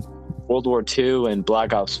on World War II and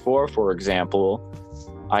Black Ops 4, for example,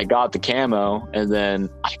 I got the camo and then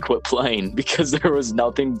I quit playing because there was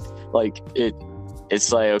nothing like it.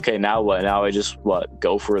 It's like, okay, now what? Now I just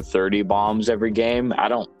go for 30 bombs every game? I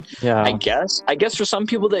guess for some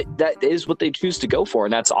people that is what they choose to go for,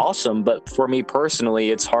 and that's awesome. But for me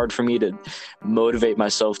personally, it's hard for me to motivate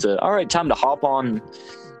myself to, all right, time to hop on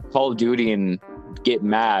Call of Duty and get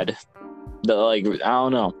mad. I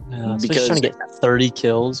don't know. Yeah, because trying to get 30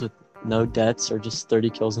 kills with no deaths, or just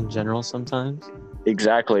 30 kills in general sometimes.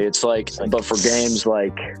 Exactly. It's like but for games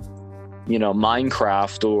like,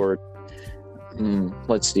 Minecraft, or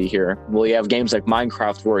let's see here. Well, you have games like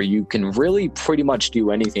Minecraft where you can really pretty much do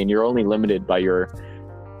anything. You're only limited by your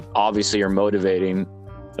motivating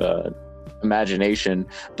imagination.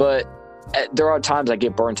 But there are times I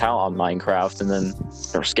get burnt out on Minecraft, and then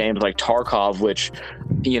there's games like Tarkov, which,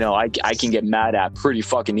 I can get mad at pretty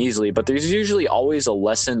fucking easily. But there's usually always a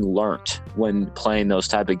lesson learned when playing those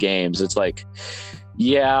type of games. It's like,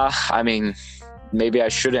 yeah, I mean, maybe I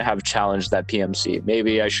shouldn't have challenged that PMC.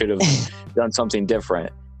 Maybe I should have done something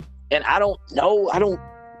different. And I don't know. I don't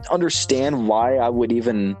understand why I would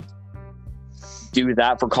even do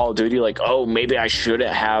that for Call of Duty. Like, oh, maybe I should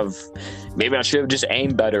have just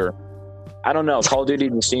aimed better. I don't know. Call of Duty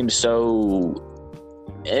just seems so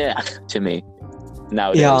to me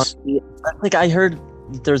nowadays. Yeah. Like, I heard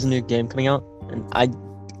there's a new game coming out, and I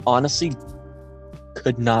honestly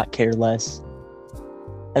could not care less.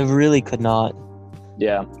 I really could not.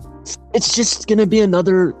 Yeah. It's just gonna be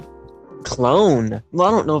another clone. Well,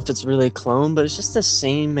 I don't know if it's really a clone, but it's just the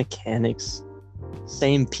same mechanics,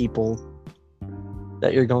 same people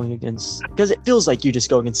that you're going against. Because it feels like you just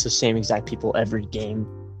go against the same exact people every game.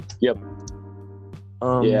 Yep.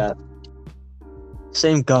 Yeah.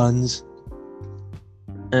 Same guns.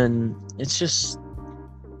 And it's just,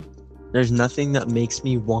 there's nothing that makes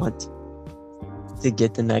me want to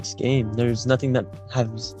get the next game. There's nothing that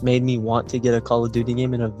has made me want to get a Call of Duty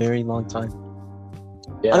game in a very long time.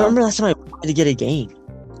 Yeah. I don't remember last time I wanted to get a game.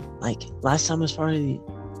 Like, last time was probably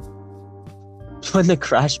when the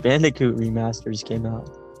Crash Bandicoot remasters came out.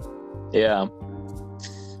 Yeah.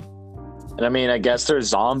 And I mean, I guess there's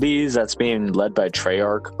Zombies that's being led by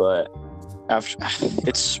Treyarch, but after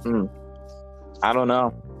it's I don't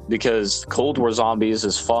know, because Cold War Zombies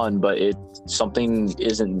is fun, but something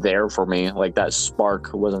isn't there for me. Like, that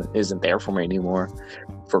spark isn't there for me anymore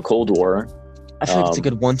for Cold War. I feel like it's a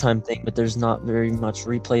good one-time thing, but there's not very much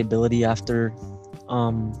replayability after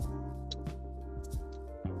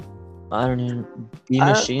I don't know,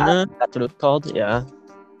 Machina, that's what it's called. Yeah.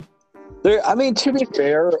 I mean, to be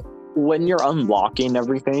fair, when you're unlocking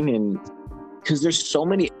everything, and because there's so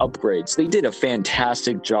many upgrades, they did a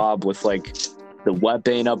fantastic job with like the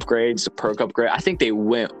weapon upgrades, the perk upgrade. I think they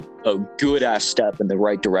went a good ass step in the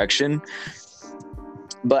right direction.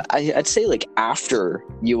 But I'd say, like, after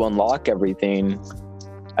you unlock everything,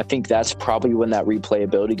 I think that's probably when that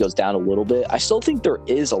replayability goes down a little bit. I still think there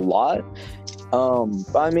is a lot.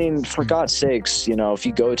 I mean, for God's sakes, you know, if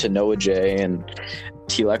you go to Noah J and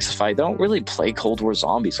T-Lexify, they don't really play Cold War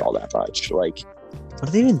Zombies all that much. Like, what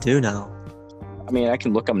do they even do now? I mean, I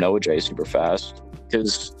can look up Noah J super fast,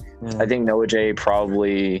 because I think Noah J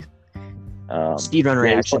probably speedrun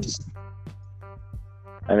reactions.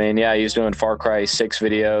 I mean, yeah, he's doing Far Cry 6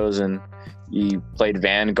 videos, and he played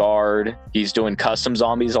Vanguard. He's doing custom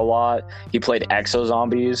zombies a lot. He played Exo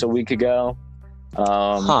Zombies a week ago.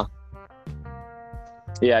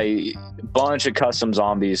 Yeah, a bunch of custom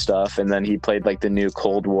zombie stuff, and then he played like the new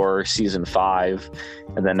Cold War Season 5,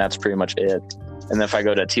 and then that's pretty much it. And then if I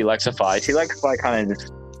go to T-Lexify kind of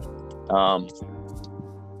just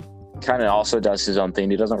kind of also does his own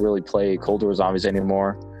thing. He doesn't really play Cold War Zombies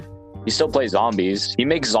anymore. He still plays zombies. He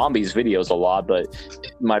makes zombies videos a lot, but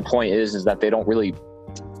my point is that they don't really,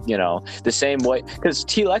 you know, the same way, because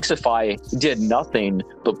T-Lexify did nothing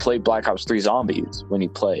but play Black Ops 3 Zombies when he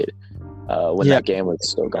played. When that game was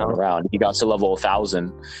still going around, he got to level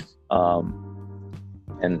 1,000,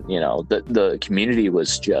 and you know, the community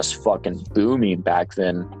was just fucking booming back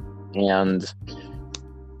then, and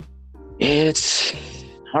it's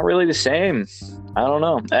not really the same. I don't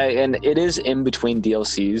know, and it is in between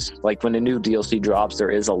DLCs. Like, when a new DLC drops,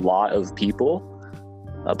 there is a lot of people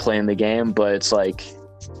playing the game, but it's like,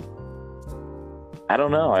 I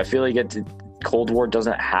don't know. I feel like Cold War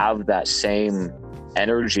doesn't have that same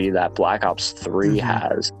energy that Black Ops 3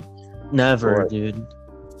 has. Never, dude.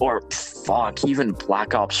 Or fuck, even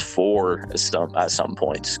Black Ops 4 at some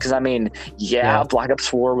points. Because I mean, Black Ops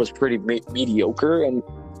 4 was pretty mediocre,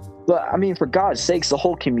 but I mean, for God's sakes, the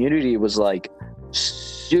whole community was like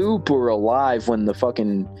super alive when the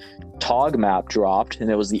fucking Tog map dropped, and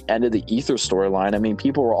it was the end of the Ether storyline. I mean,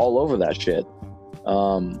 people were all over that shit.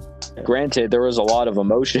 Granted, there was a lot of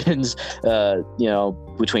emotions, you know,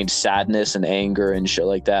 between sadness and anger and shit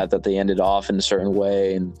like that they ended off in a certain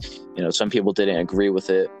way, and you know, some people didn't agree with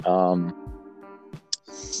it.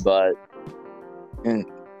 But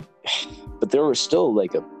there was still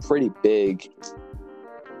like a pretty big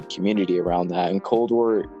community around that, and Cold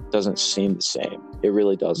War doesn't seem the same. It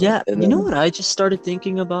really doesn't. Yeah, and you know what I just started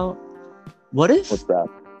thinking about? What's that?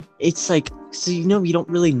 It's like, so, you know, you don't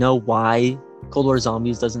really know why Cold War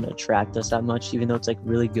Zombies doesn't attract us that much, even though it's like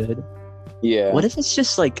really good. Yeah. What if it's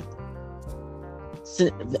just like,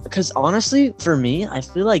 because honestly, for me, I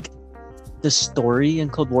feel like the story in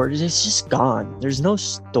Cold War is just gone. There's no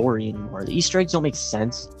story anymore. The Easter eggs don't make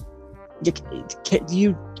sense.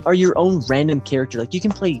 You are your own random character. Like, you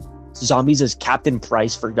can play zombies as Captain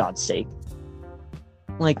Price, for God's sake.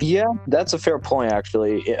 Like, yeah, that's a fair point,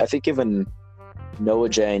 actually. I think even Noah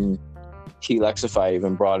Jane, T-Lexify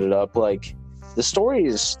even brought it up. Like, the story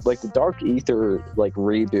is like the Dark Ether like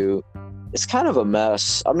reboot. It's kind of a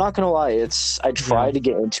mess. I'm not gonna lie. I tried to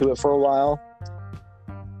get into it for a while,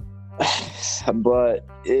 but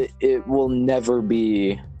it will never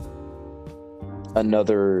be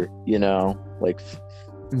another, you know, like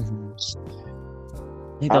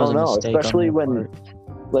I don't know, especially when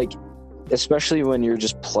especially when you're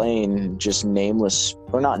just playing just nameless,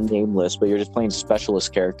 or not nameless, but you're just playing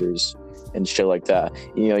specialist characters and shit like that.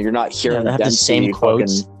 You know, you're not hearing they have the same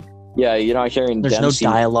quotes. You're not hearing There's Dempsey.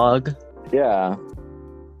 no dialogue. Yeah.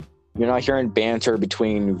 you're not hearing banter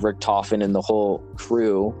between Richtofen and the whole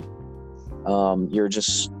crew. You're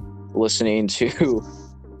just listening to,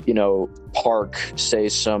 Park say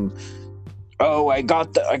some, "Oh, I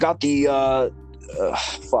got the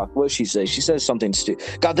fuck, what did she say? She says something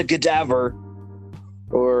stupid. Got the cadaver,"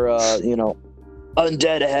 or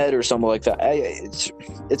undead ahead or something like that.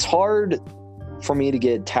 It's hard for me to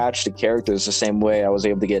get attached to characters the same way I was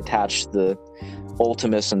able to get attached to the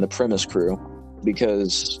Ultimus and the Primus crew,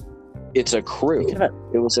 because it's a crew.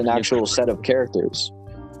 It was an actual set of characters.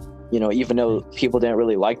 Even though people didn't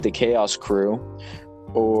really like the Chaos crew,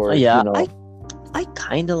 or I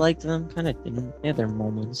kind of liked them, kind of didn't. They had their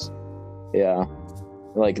moments. Yeah,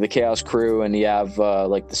 like the Chaos crew, and you have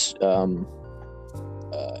like this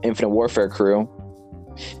Infinite Warfare crew.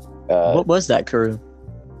 What was that crew?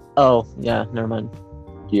 Oh yeah, never mind.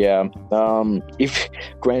 Yeah. If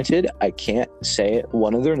granted, I can't say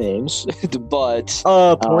one of their names, but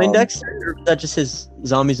Poindexter, or was that just his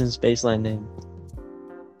Zombies in Spaceland name?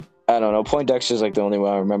 I don't know. Poindexter's like the only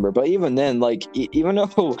one I remember. But even then, like, even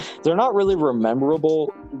though they're not really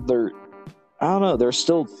memorable, I don't know, they're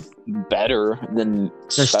still better than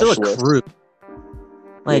They're still a crew.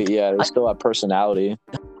 Like, yeah, they still have personality.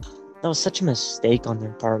 That was such a mistake on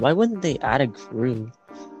their part. Why wouldn't they add a crew?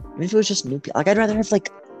 Maybe if it was just new people. Like, I'd rather have like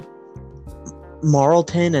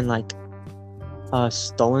Marlton and like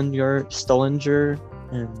Stollinger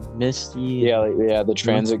and Misty. Yeah, the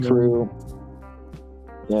transit crew.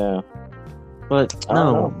 Yeah. But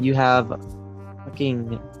no, you have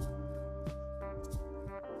fucking.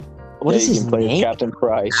 What is his name? Captain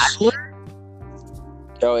Price. Adler?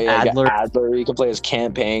 Oh yeah, Adler. You can play as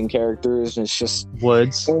campaign characters, and it's just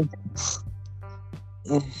Woods.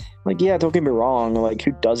 Like, yeah, don't get me wrong. Like,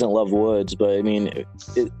 who doesn't love Woods? But I mean,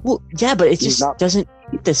 but it just doesn't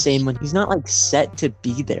hit the same when he's not like set to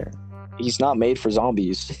be there. He's not made for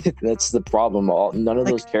zombies. That's the problem. None of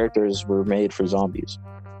those characters were made for zombies.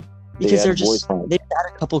 Because they had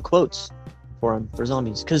a couple quotes for him for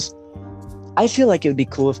zombies. Because I feel like it would be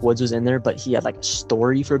cool if Woods was in there, but he had like a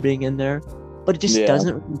story for being in there. But it just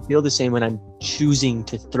doesn't really feel the same when I'm choosing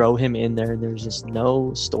to throw him in there and there's just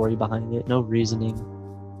no story behind it, no reasoning.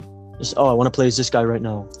 Just, I want to play as this guy right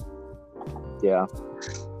now. Yeah.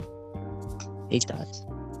 Hate that.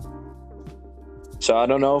 So I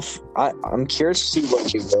don't know if I'm curious to see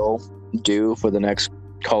what you will do for the next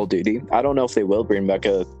Call of Duty. I don't know if they will bring back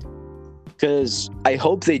because I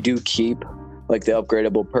hope they do keep like the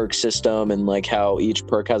upgradable perk system and like how each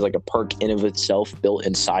perk has like a perk in of itself built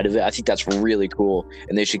inside of it. I think that's really cool,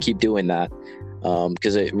 and they should keep doing that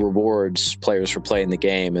because it rewards players for playing the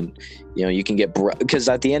game, and you can get because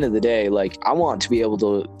at the end of the day, like, I want to be able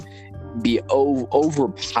to be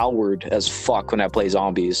overpowered as fuck when I play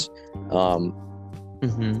zombies. I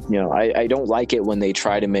don't like it when they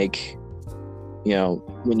try to make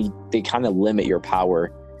they kind of limit your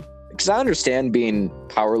power. Because I understand being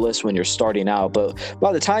powerless when you're starting out, but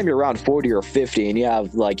by the time you're around 40 or 50 and you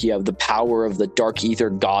have the power of the dark ether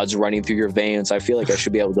gods running through your veins, I feel like I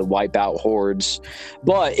should be able to wipe out hordes.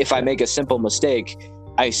 But if I make a simple mistake,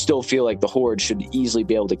 I still feel like the horde should easily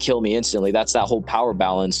be able to kill me instantly. That's that whole power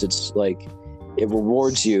balance. It's like it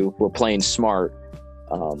rewards you for playing smart.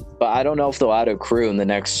 But I don't know if they'll add a crew in the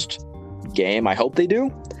next game. I hope they do.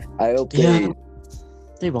 I hope they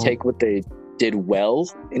won't. Take what they did well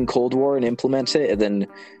in Cold War and implement it, and then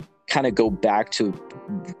kind of go back to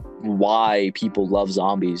why people love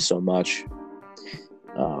zombies so much.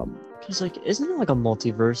 Because isn't it like a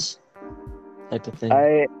multiverse type of thing?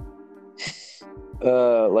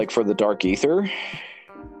 Like for the Dark Ether.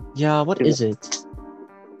 Yeah, what is it?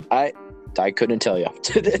 I couldn't tell you.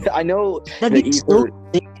 I know that'd be so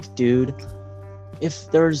sick, dude.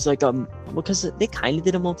 If there's like because they kind of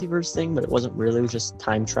did a multiverse thing, but it wasn't really. It was just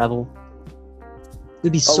time travel.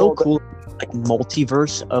 It'd be so cool, like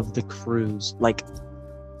multiverse of the crews. Like,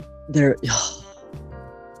 there.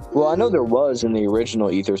 Well, I know there was in the original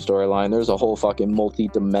Ether storyline. There's a whole fucking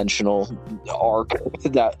multi-dimensional arc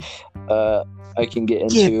that I can get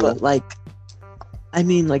into. Yeah, but I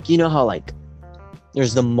mean, you know how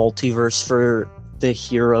there's the multiverse for the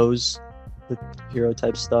heroes, the hero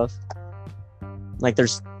type stuff. Like,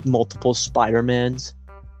 there's multiple Spider-Mans.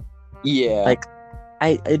 Yeah.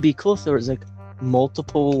 It'd be cool if there was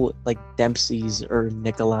multiple Dempseys or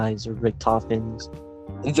Nikolais or Richtofens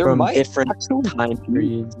from different time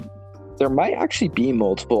periods. There might actually be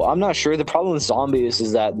multiple. I'm not sure. The problem with zombies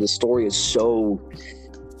is that the story is so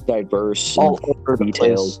diverse, all over the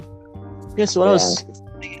place. Yeah, so what I was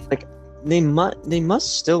they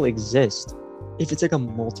must still exist. If it's a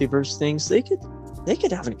multiverse thing, so they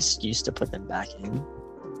could have an excuse to put them back in.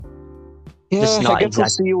 Yeah, Just I not guess we'll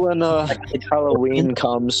exactly. see when Like, Halloween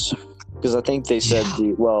comes, because I think they said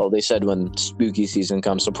they said when spooky season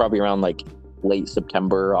comes, so probably around like late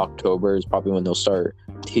September, October is probably when they'll start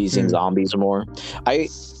teasing zombies more. I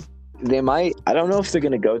don't know if they're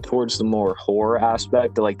gonna go towards the more horror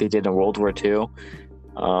aspect like they did in World War II.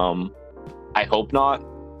 I hope not.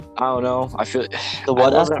 I don't know. I feel the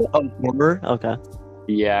what I wasn't. aspect? Oh, horror. Okay.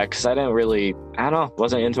 Yeah, because I don't know,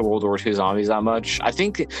 wasn't into World War II zombies that much. I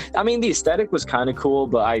mean, the aesthetic was kind of cool,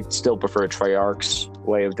 but I still prefer Treyarch's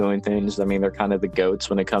way of doing things. I mean, they're kind of the goats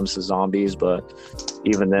when it comes to zombies, but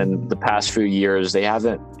even then, the past few years, they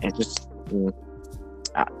haven't, it's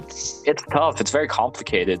tough. It's very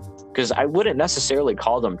complicated, because I wouldn't necessarily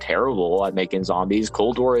call them terrible at making zombies.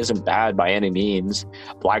 Cold War isn't bad by any means.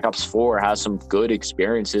 Black Ops 4 has some good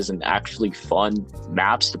experiences and actually fun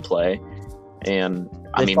maps to play. And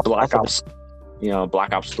I mean, Black Ops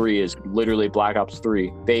 3 is literally Black Ops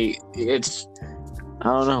 3. I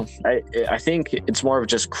don't know. I think it's more of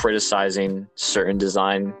just criticizing certain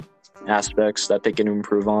design aspects that they can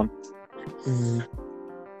improve on. Mm-hmm.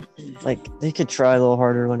 Like, they could try a little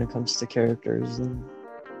harder when it comes to characters and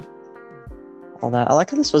all that. I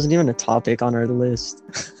like how this wasn't even a topic on our list.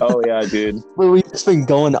 Oh yeah, dude. We've just been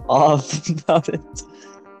going off about it.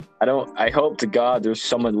 I hope to God there's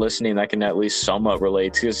someone listening that can at least somewhat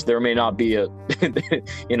relate, because there may not be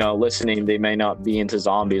listening, they may not be into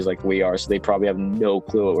zombies like we are, so they probably have no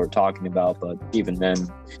clue what we're talking about, but even then,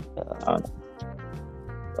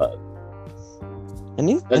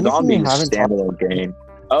 anything zombie we haven't standalone game.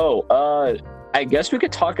 I guess we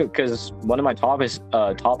could talk, because one of my topics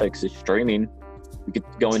is streaming. We could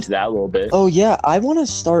go into that a little bit. Oh yeah, I want to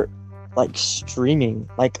start like streaming,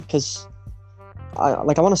 like, because I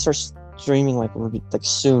want to start streaming like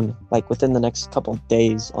soon, like within the next couple of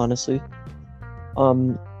days, honestly.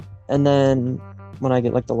 And then when I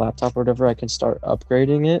get like the laptop or whatever, I can start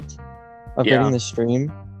upgrading the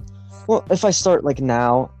stream. Well, if I start like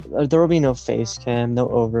now, there will be no face cam, no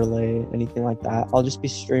overlay, anything like that. I'll just be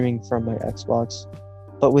streaming from my Xbox.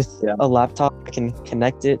 But with a laptop, I can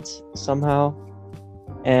connect it somehow,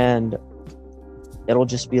 and it'll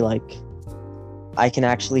just be like, I can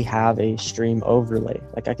actually have a stream overlay.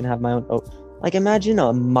 Like, I can have my own, like, imagine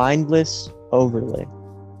a Mindless overlay.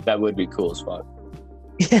 That would be cool as fuck.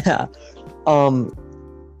 Yeah.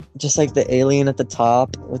 Just like the alien at the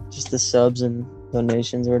top with just the subs and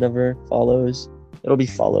donations or whatever, follows. It'll be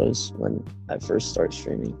follows when I first start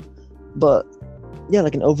streaming. But yeah,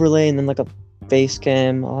 like an overlay and then like a face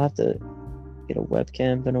cam. I'll have to get a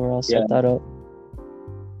webcam. Don't know where I'll set that up.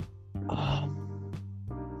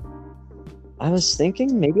 I was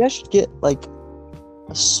thinking maybe I should get like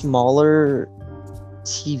a smaller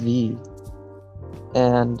TV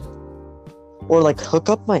or like hook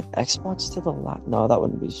up my Xbox to the laptop. No, that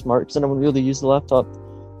wouldn't be smart, because then I wouldn't be able to use the laptop.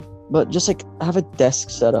 But just like have a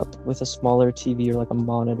desk set up with a smaller TV or like a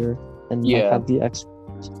monitor, and like have the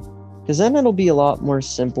Xbox, because then it'll be a lot more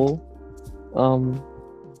simple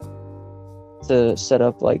to set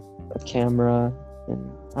up like a camera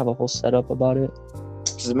and have a whole setup about it.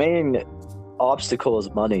 The main obstacle is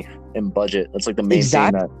money and budget. That's like the main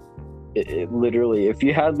thing that it literally, if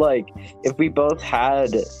we both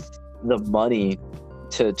had the money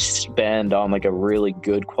to spend on like a really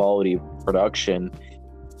good quality production,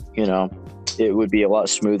 it would be a lot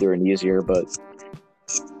smoother and easier. But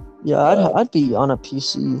I'd be on a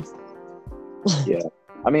PC. Yeah,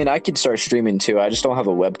 I mean, I could start streaming too. I just don't have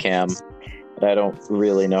a webcam, and I don't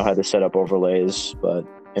really know how to set up overlays. But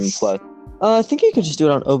in plus, I think you could just do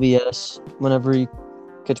it on OBS whenever you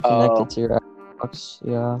could connect it to your Xbox.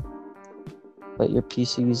 Yeah, but your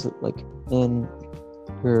PC's like in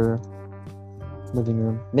your living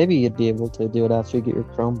room. Maybe you'd be able to do it after you get your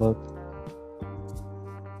Chromebook.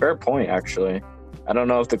 Fair point, actually. I don't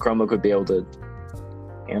know if the Chromebook would be able to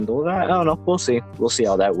handle that. I don't know. We'll see. We'll see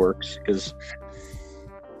how that works, because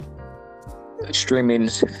streaming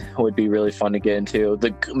would be really fun to get into.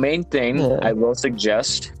 The main thing I will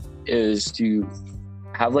suggest is to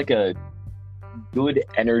have like a good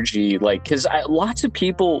energy, like, because lots of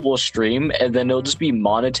people will stream and then it'll just be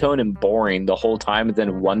monotone and boring the whole time, and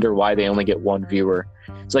then wonder why they only get one viewer.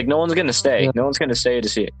 It's like no one's gonna stay. No one's gonna stay to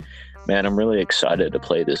see it. Man, I'm really excited to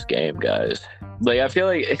play this game, guys. Like, I feel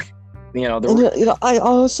like I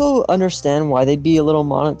also understand why they'd be a little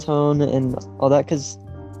monotone and all that, because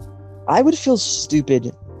I would feel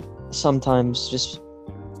stupid sometimes just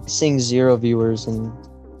seeing 0 viewers and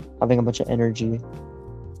having a bunch of energy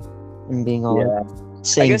and being all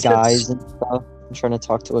saying guys and stuff and trying to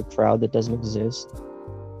talk to a crowd that doesn't exist.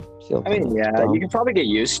 You can probably get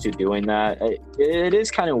used to doing that. It is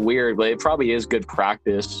kind of weird, but it probably is good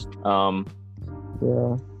practice.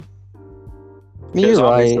 Yeah. I mean, Because you're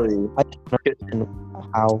right. obviously, I don't understand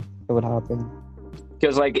how it would happen.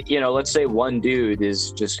 because like, let's say one dude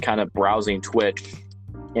is just kind of browsing Twitch,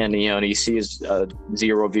 and and he sees a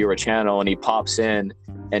 0 viewer channel, and he pops in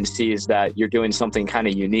and sees that you're doing something kind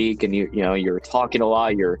of unique, and you're talking a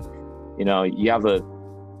lot, you have a,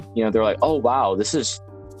 they're like, oh wow, this is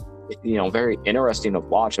very interesting to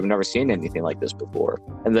watch, I've never seen anything like this before,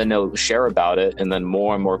 and then they'll share about it, and then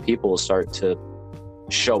more and more people start to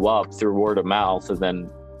show up through word of mouth, and then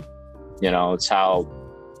it's how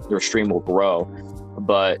your stream will grow.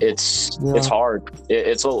 But it's hard.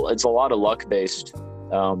 It's a lot of luck based.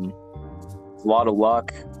 A lot of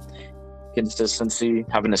luck, consistency,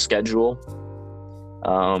 having a schedule.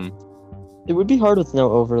 It would be hard with no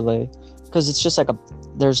overlay, because it's just like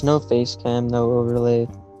there's no face cam, no overlay,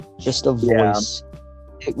 just a voice.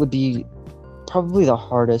 Yeah. It would be probably the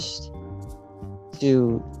hardest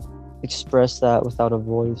to express that without a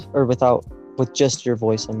voice, or with just your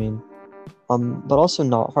voice, I mean. But also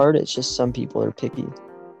not hard, it's just some people are picky.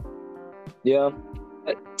 Yeah.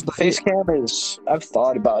 Face cam is, I've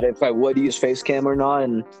thought about it, if I would use face cam or not,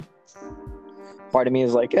 and part of me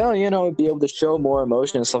is like, oh, be able to show more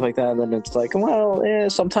emotion and stuff like that, and then it's like, well,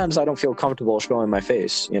 sometimes I don't feel comfortable showing my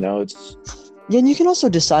face, it's... Yeah, and you can also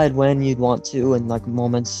decide when you'd want to, and like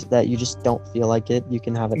moments that you just don't feel like it, you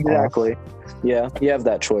can have it exactly. off. Yeah, you have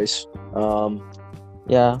that choice.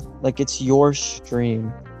 Yeah, like it's your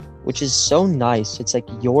stream, which is so nice. It's like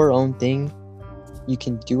your own thing. You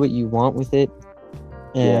can do what you want with it.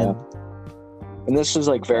 And this is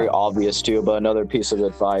like very obvious too, but another piece of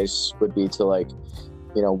advice would be to, like,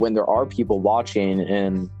 when there are people watching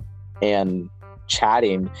and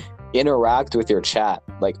chatting, interact with your chat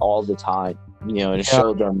like all the time, and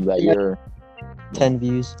show them that you're 10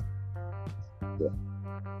 views.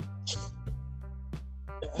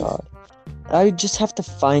 God. I just have to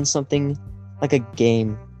find something like a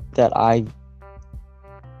game that I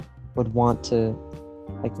would want to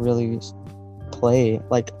like really play.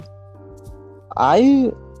 Like,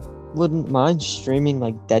 I wouldn't mind streaming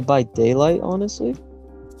like Dead by Daylight, honestly.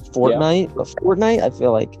 Fortnite, but Fortnite I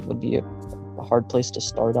feel like would be a hard place to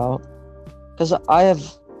start out, because I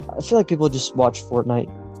feel like people just watch Fortnite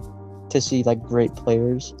to see like great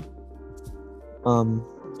players. I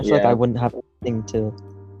feel like I wouldn't have anything to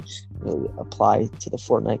really apply to the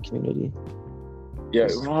Fortnite community. Yeah,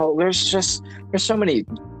 well, there's so many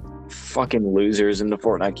fucking losers in the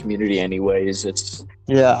Fortnite community anyways. It's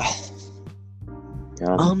let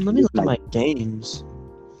me look at my games.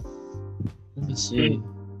 Let me see.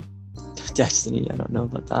 Destiny, I don't know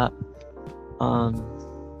about that.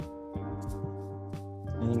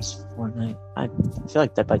 There's Fortnite. I feel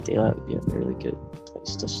like Dead by Daylight would be a really good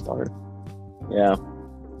place to start. Yeah.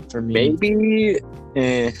 For me. Maybe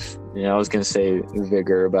I was gonna say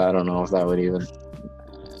Vigor, but I don't know if that would even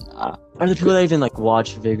are there people that even like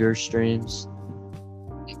watch Vigor streams?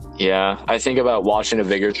 Yeah, I think about watching a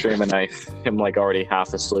Vigor stream and I'm like already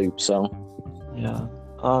half asleep, so yeah.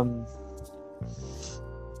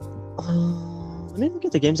 Let me look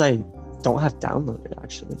at the games I don't have downloaded,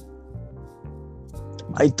 actually.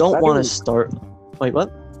 I don't want to start. Wait,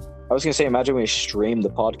 what? I was gonna say, imagine we stream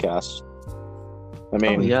the podcast. I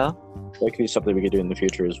mean, yeah, that could be something we could do in the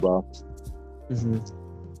future as well. Mm-hmm.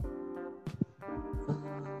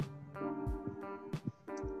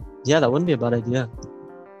 Yeah, that wouldn't be a bad idea.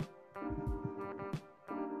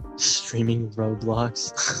 Streaming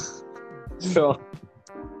Roblox. So,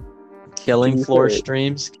 Killing floor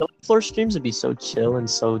streams. Killing floor streams would be so chill and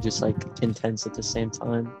so just like intense at the same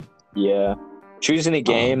time. Yeah. Choosing a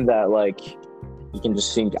game that like you can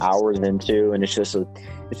just sink hours into, and it's just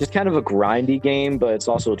kind of a grindy game, but it's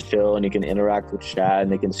also chill, and you can interact with chat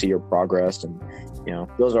and they can see your progress, and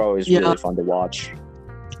those are always really fun to watch.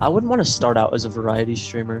 I wouldn't want to start out as a variety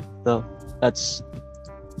streamer though. It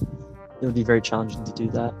would be very challenging to do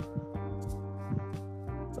that,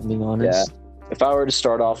 if I'm being honest. Yeah. If I were to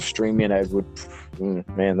start off streaming, I would,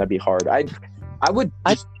 man, that'd be hard. I'd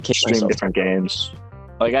stream different games.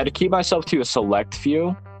 Like, I'd keep myself to a select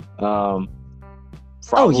few. Probably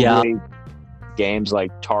games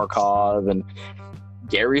like Tarkov and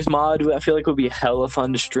Gary's Mod, I feel like would be hella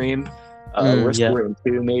fun to stream. Risk Room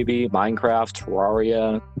 2, maybe. Minecraft,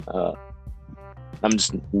 Terraria. I'm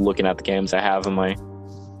just looking at the games I have on my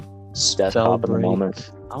desktop at the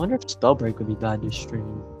moment. I wonder if Spellbreak would be bad to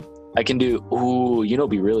stream. I can do, it'd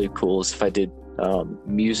be really cool is if I did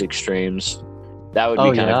music streams. That would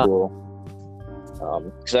be kind of cool.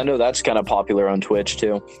 Because I know that's kind of popular on Twitch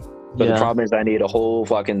too. But the problem is I need a whole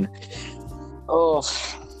fucking... I'm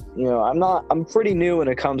pretty new when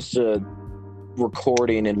it comes to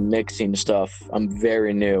recording and mixing stuff. I'm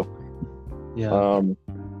very new. Yeah.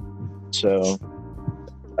 So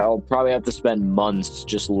I'll probably have to spend months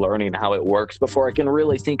just learning how it works before I can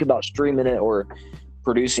really think about streaming it or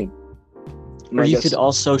producing. Or you could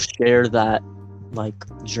also share that like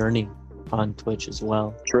journey on Twitch as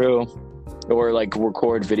well. True. Or like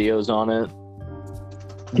record videos on it.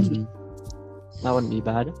 Mm-hmm. That wouldn't be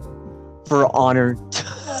bad. For honor.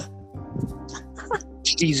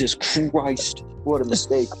 Jesus Christ. What a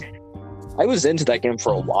mistake. I was into that game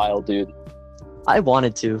for a while, dude. I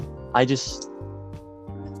wanted to. It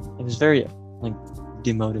was very like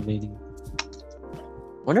demotivating.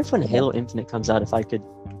 Wonder if when Halo Infinite comes out, if I could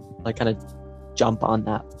like kind of jump on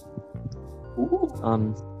that.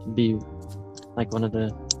 Be like one of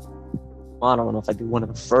the. Well, I don't know if I'd be one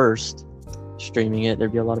of the first streaming it.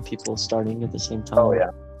 There'd be a lot of people starting at the same time. Oh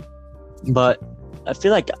yeah. But I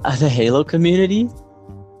feel like the Halo community,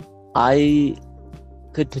 I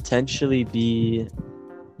could potentially be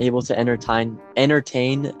able to entertain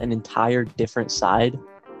an entire different side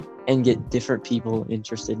and get different people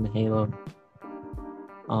interested in Halo.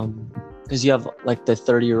 Because you have like the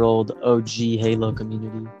 30-year-old OG Halo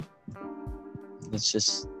community. It's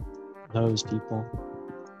just those people.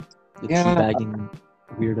 The teabagging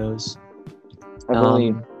weirdos. I've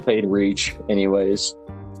only played Reach anyways.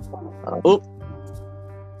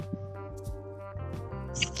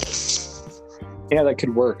 Yeah, that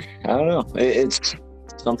could work. I don't know. It's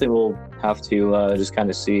something we'll have to just kind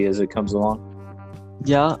of see as it comes along.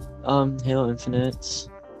 Yeah, Halo Infinite.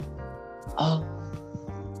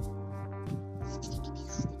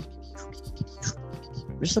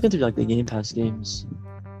 We're just looking through like the Game Pass games.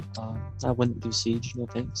 I wouldn't do Siege, no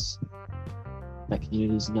thanks. That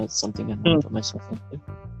community's not something I want to put myself into.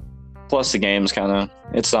 Plus the game's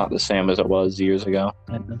it's not the same as it was years ago.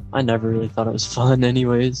 I never really thought it was fun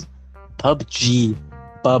anyways. PUBG.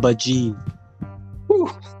 Baba G.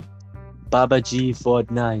 Woo. Baba G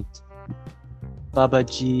Fortnite. Baba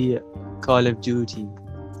G Call of Duty.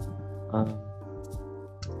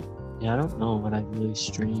 Yeah, I don't know what I really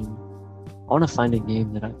stream. I want to find a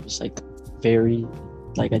game that I'm just like very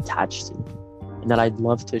like attached to, and that I'd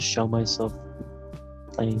love to show myself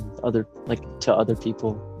playing with to other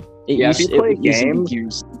people. If you play a game,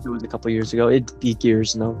 Gears. It was a couple years ago. It'd be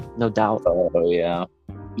Gears, no doubt. Oh yeah,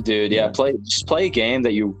 dude. Yeah, play a game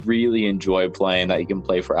that you really enjoy playing, that you can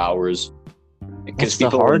play for hours, because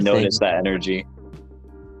people will notice that energy.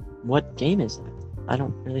 What game is that? I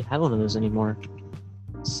don't really have one of those anymore.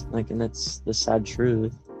 And that's the sad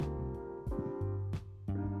truth.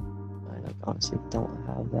 I honestly don't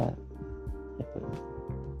have that type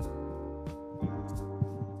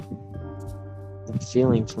of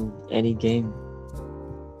feeling from any game.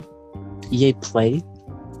 EA Play?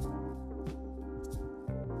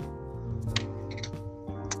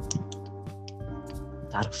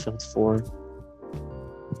 Battlefield 4.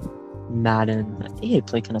 Madden. EA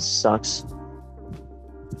Play kind of sucks.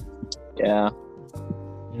 Yeah.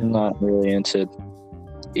 I'm not really into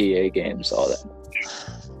EA games all that much.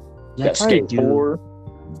 Yeah, got Skate 4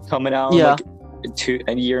 coming out in like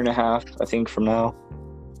a year and a half, I think, from now.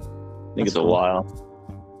 I think it's a while.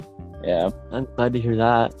 Yeah. I'm glad to hear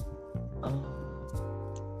that.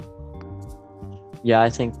 Yeah, I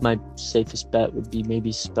think my safest bet would be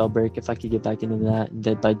maybe Spellbreak if I could get back into that, and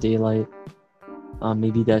Dead by Daylight.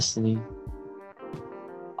 Maybe Destiny.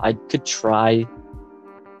 I could try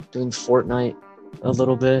doing Fortnite a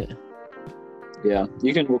little bit. Yeah,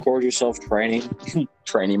 you can record yourself training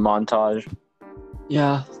montage.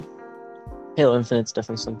 Yeah. Halo Infinite's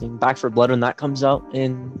definitely something. Back 4 Blood when that comes out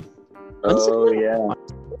in... Oh, yeah.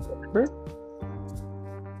 November?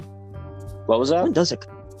 What was that?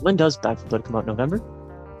 When does Back 4 Blood come out? November?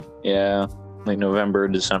 Yeah, like November,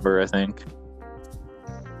 December, I think.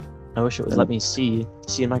 I wish it would let me see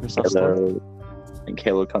in Microsoft Store. I think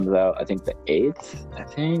Halo comes out, I think the 8th, I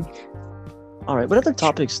think. All right, what other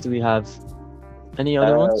topics do we have? Any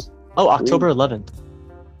other ones? Oh, October 11th.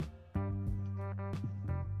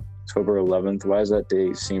 October 11th? Why does that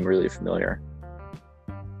date seem really familiar?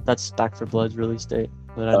 That's Back 4 Blood's release date,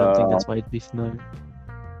 but I don't think that's why it'd be familiar.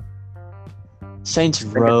 Saints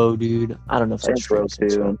Row, dude. I don't know if Saints Row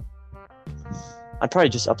too. I'd probably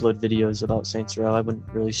just upload videos about Saints Row. I wouldn't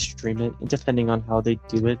really stream it, depending on how they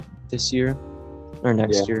do it this year or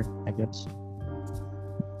next year, I guess.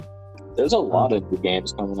 There's a lot of new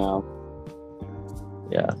games coming out.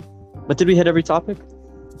 Yeah. But did we hit every topic?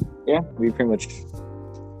 Yeah, we pretty much.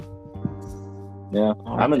 Yeah.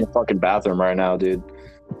 I'm in the fucking bathroom right now, dude.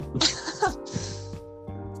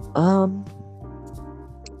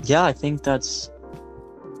 Yeah, I think that's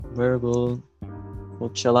where we'll we'll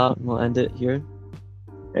chill out and we'll end it here.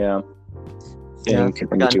 Yeah. Yeah,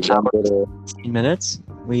 Think we got an YouTube hour ended it. 15 minutes.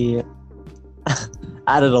 We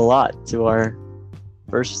added a lot to our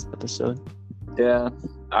first episode. Yeah.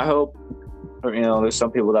 I hope, there's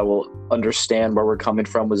some people that will understand where we're coming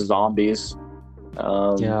from with zombies.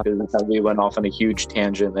 Yeah. Because we went off on a huge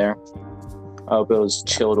tangent there. I hope it was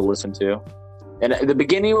chill to listen to. And at the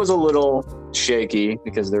beginning was a little shaky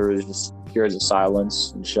because there was just periods of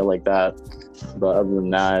silence and shit like that. But other than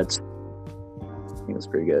that, I think it was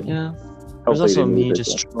pretty good. Yeah. Hopefully There's also they me use it,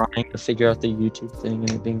 just trying to figure out the YouTube thing and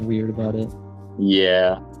it being weird about it.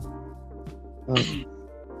 Yeah.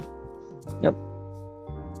 Yep.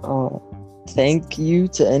 Thank you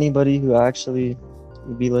to anybody who actually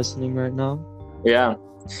would be listening right now. Yeah.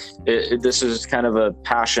 This is kind of a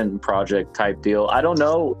passion project type deal. I don't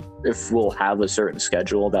know if we'll have a certain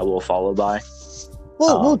schedule that we'll follow by.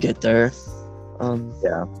 We'll get there.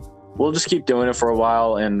 Yeah. We'll just keep doing it for a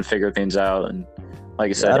while and figure things out. And like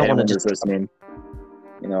I said, I don't anyone wanna who's listening,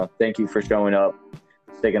 thank you for showing up,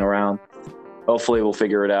 sticking around. Hopefully we'll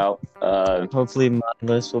figure it out. Hopefully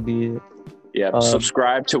Mindless will be...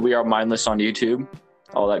 subscribe to We Are Mindless on YouTube.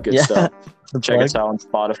 All that good Yeah. stuff. the Check plug. us out on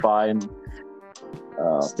Spotify. And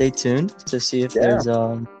Stay tuned to see if Yeah. there's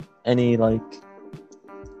any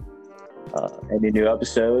any new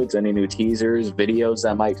episodes, any new teasers, videos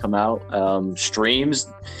that might come out, streams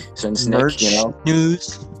since merch Nick,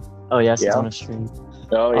 news. Oh yes, it's Yeah. on a stream.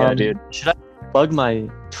 Oh yeah, dude. Should I plug my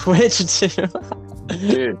Twitch too?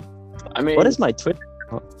 Dude, I mean, What is my Twitch?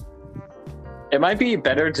 it might be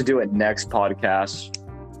better to do it next podcast.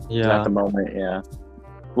 At Yeah. the moment, yeah.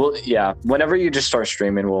 Well, yeah. Whenever you just start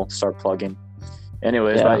streaming, we'll start plugging.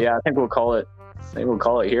 Anyways, Yeah. but yeah, I think we'll call it.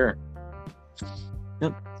 Here.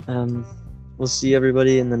 We'll see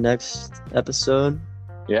everybody in the next episode.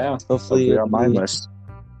 Yeah. Hopefully We are it'll be mindless.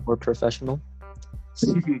 more professional.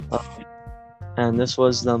 And this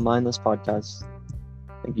was the Mindless Podcast.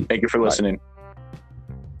 Thank you. Thank you for Bye. listening.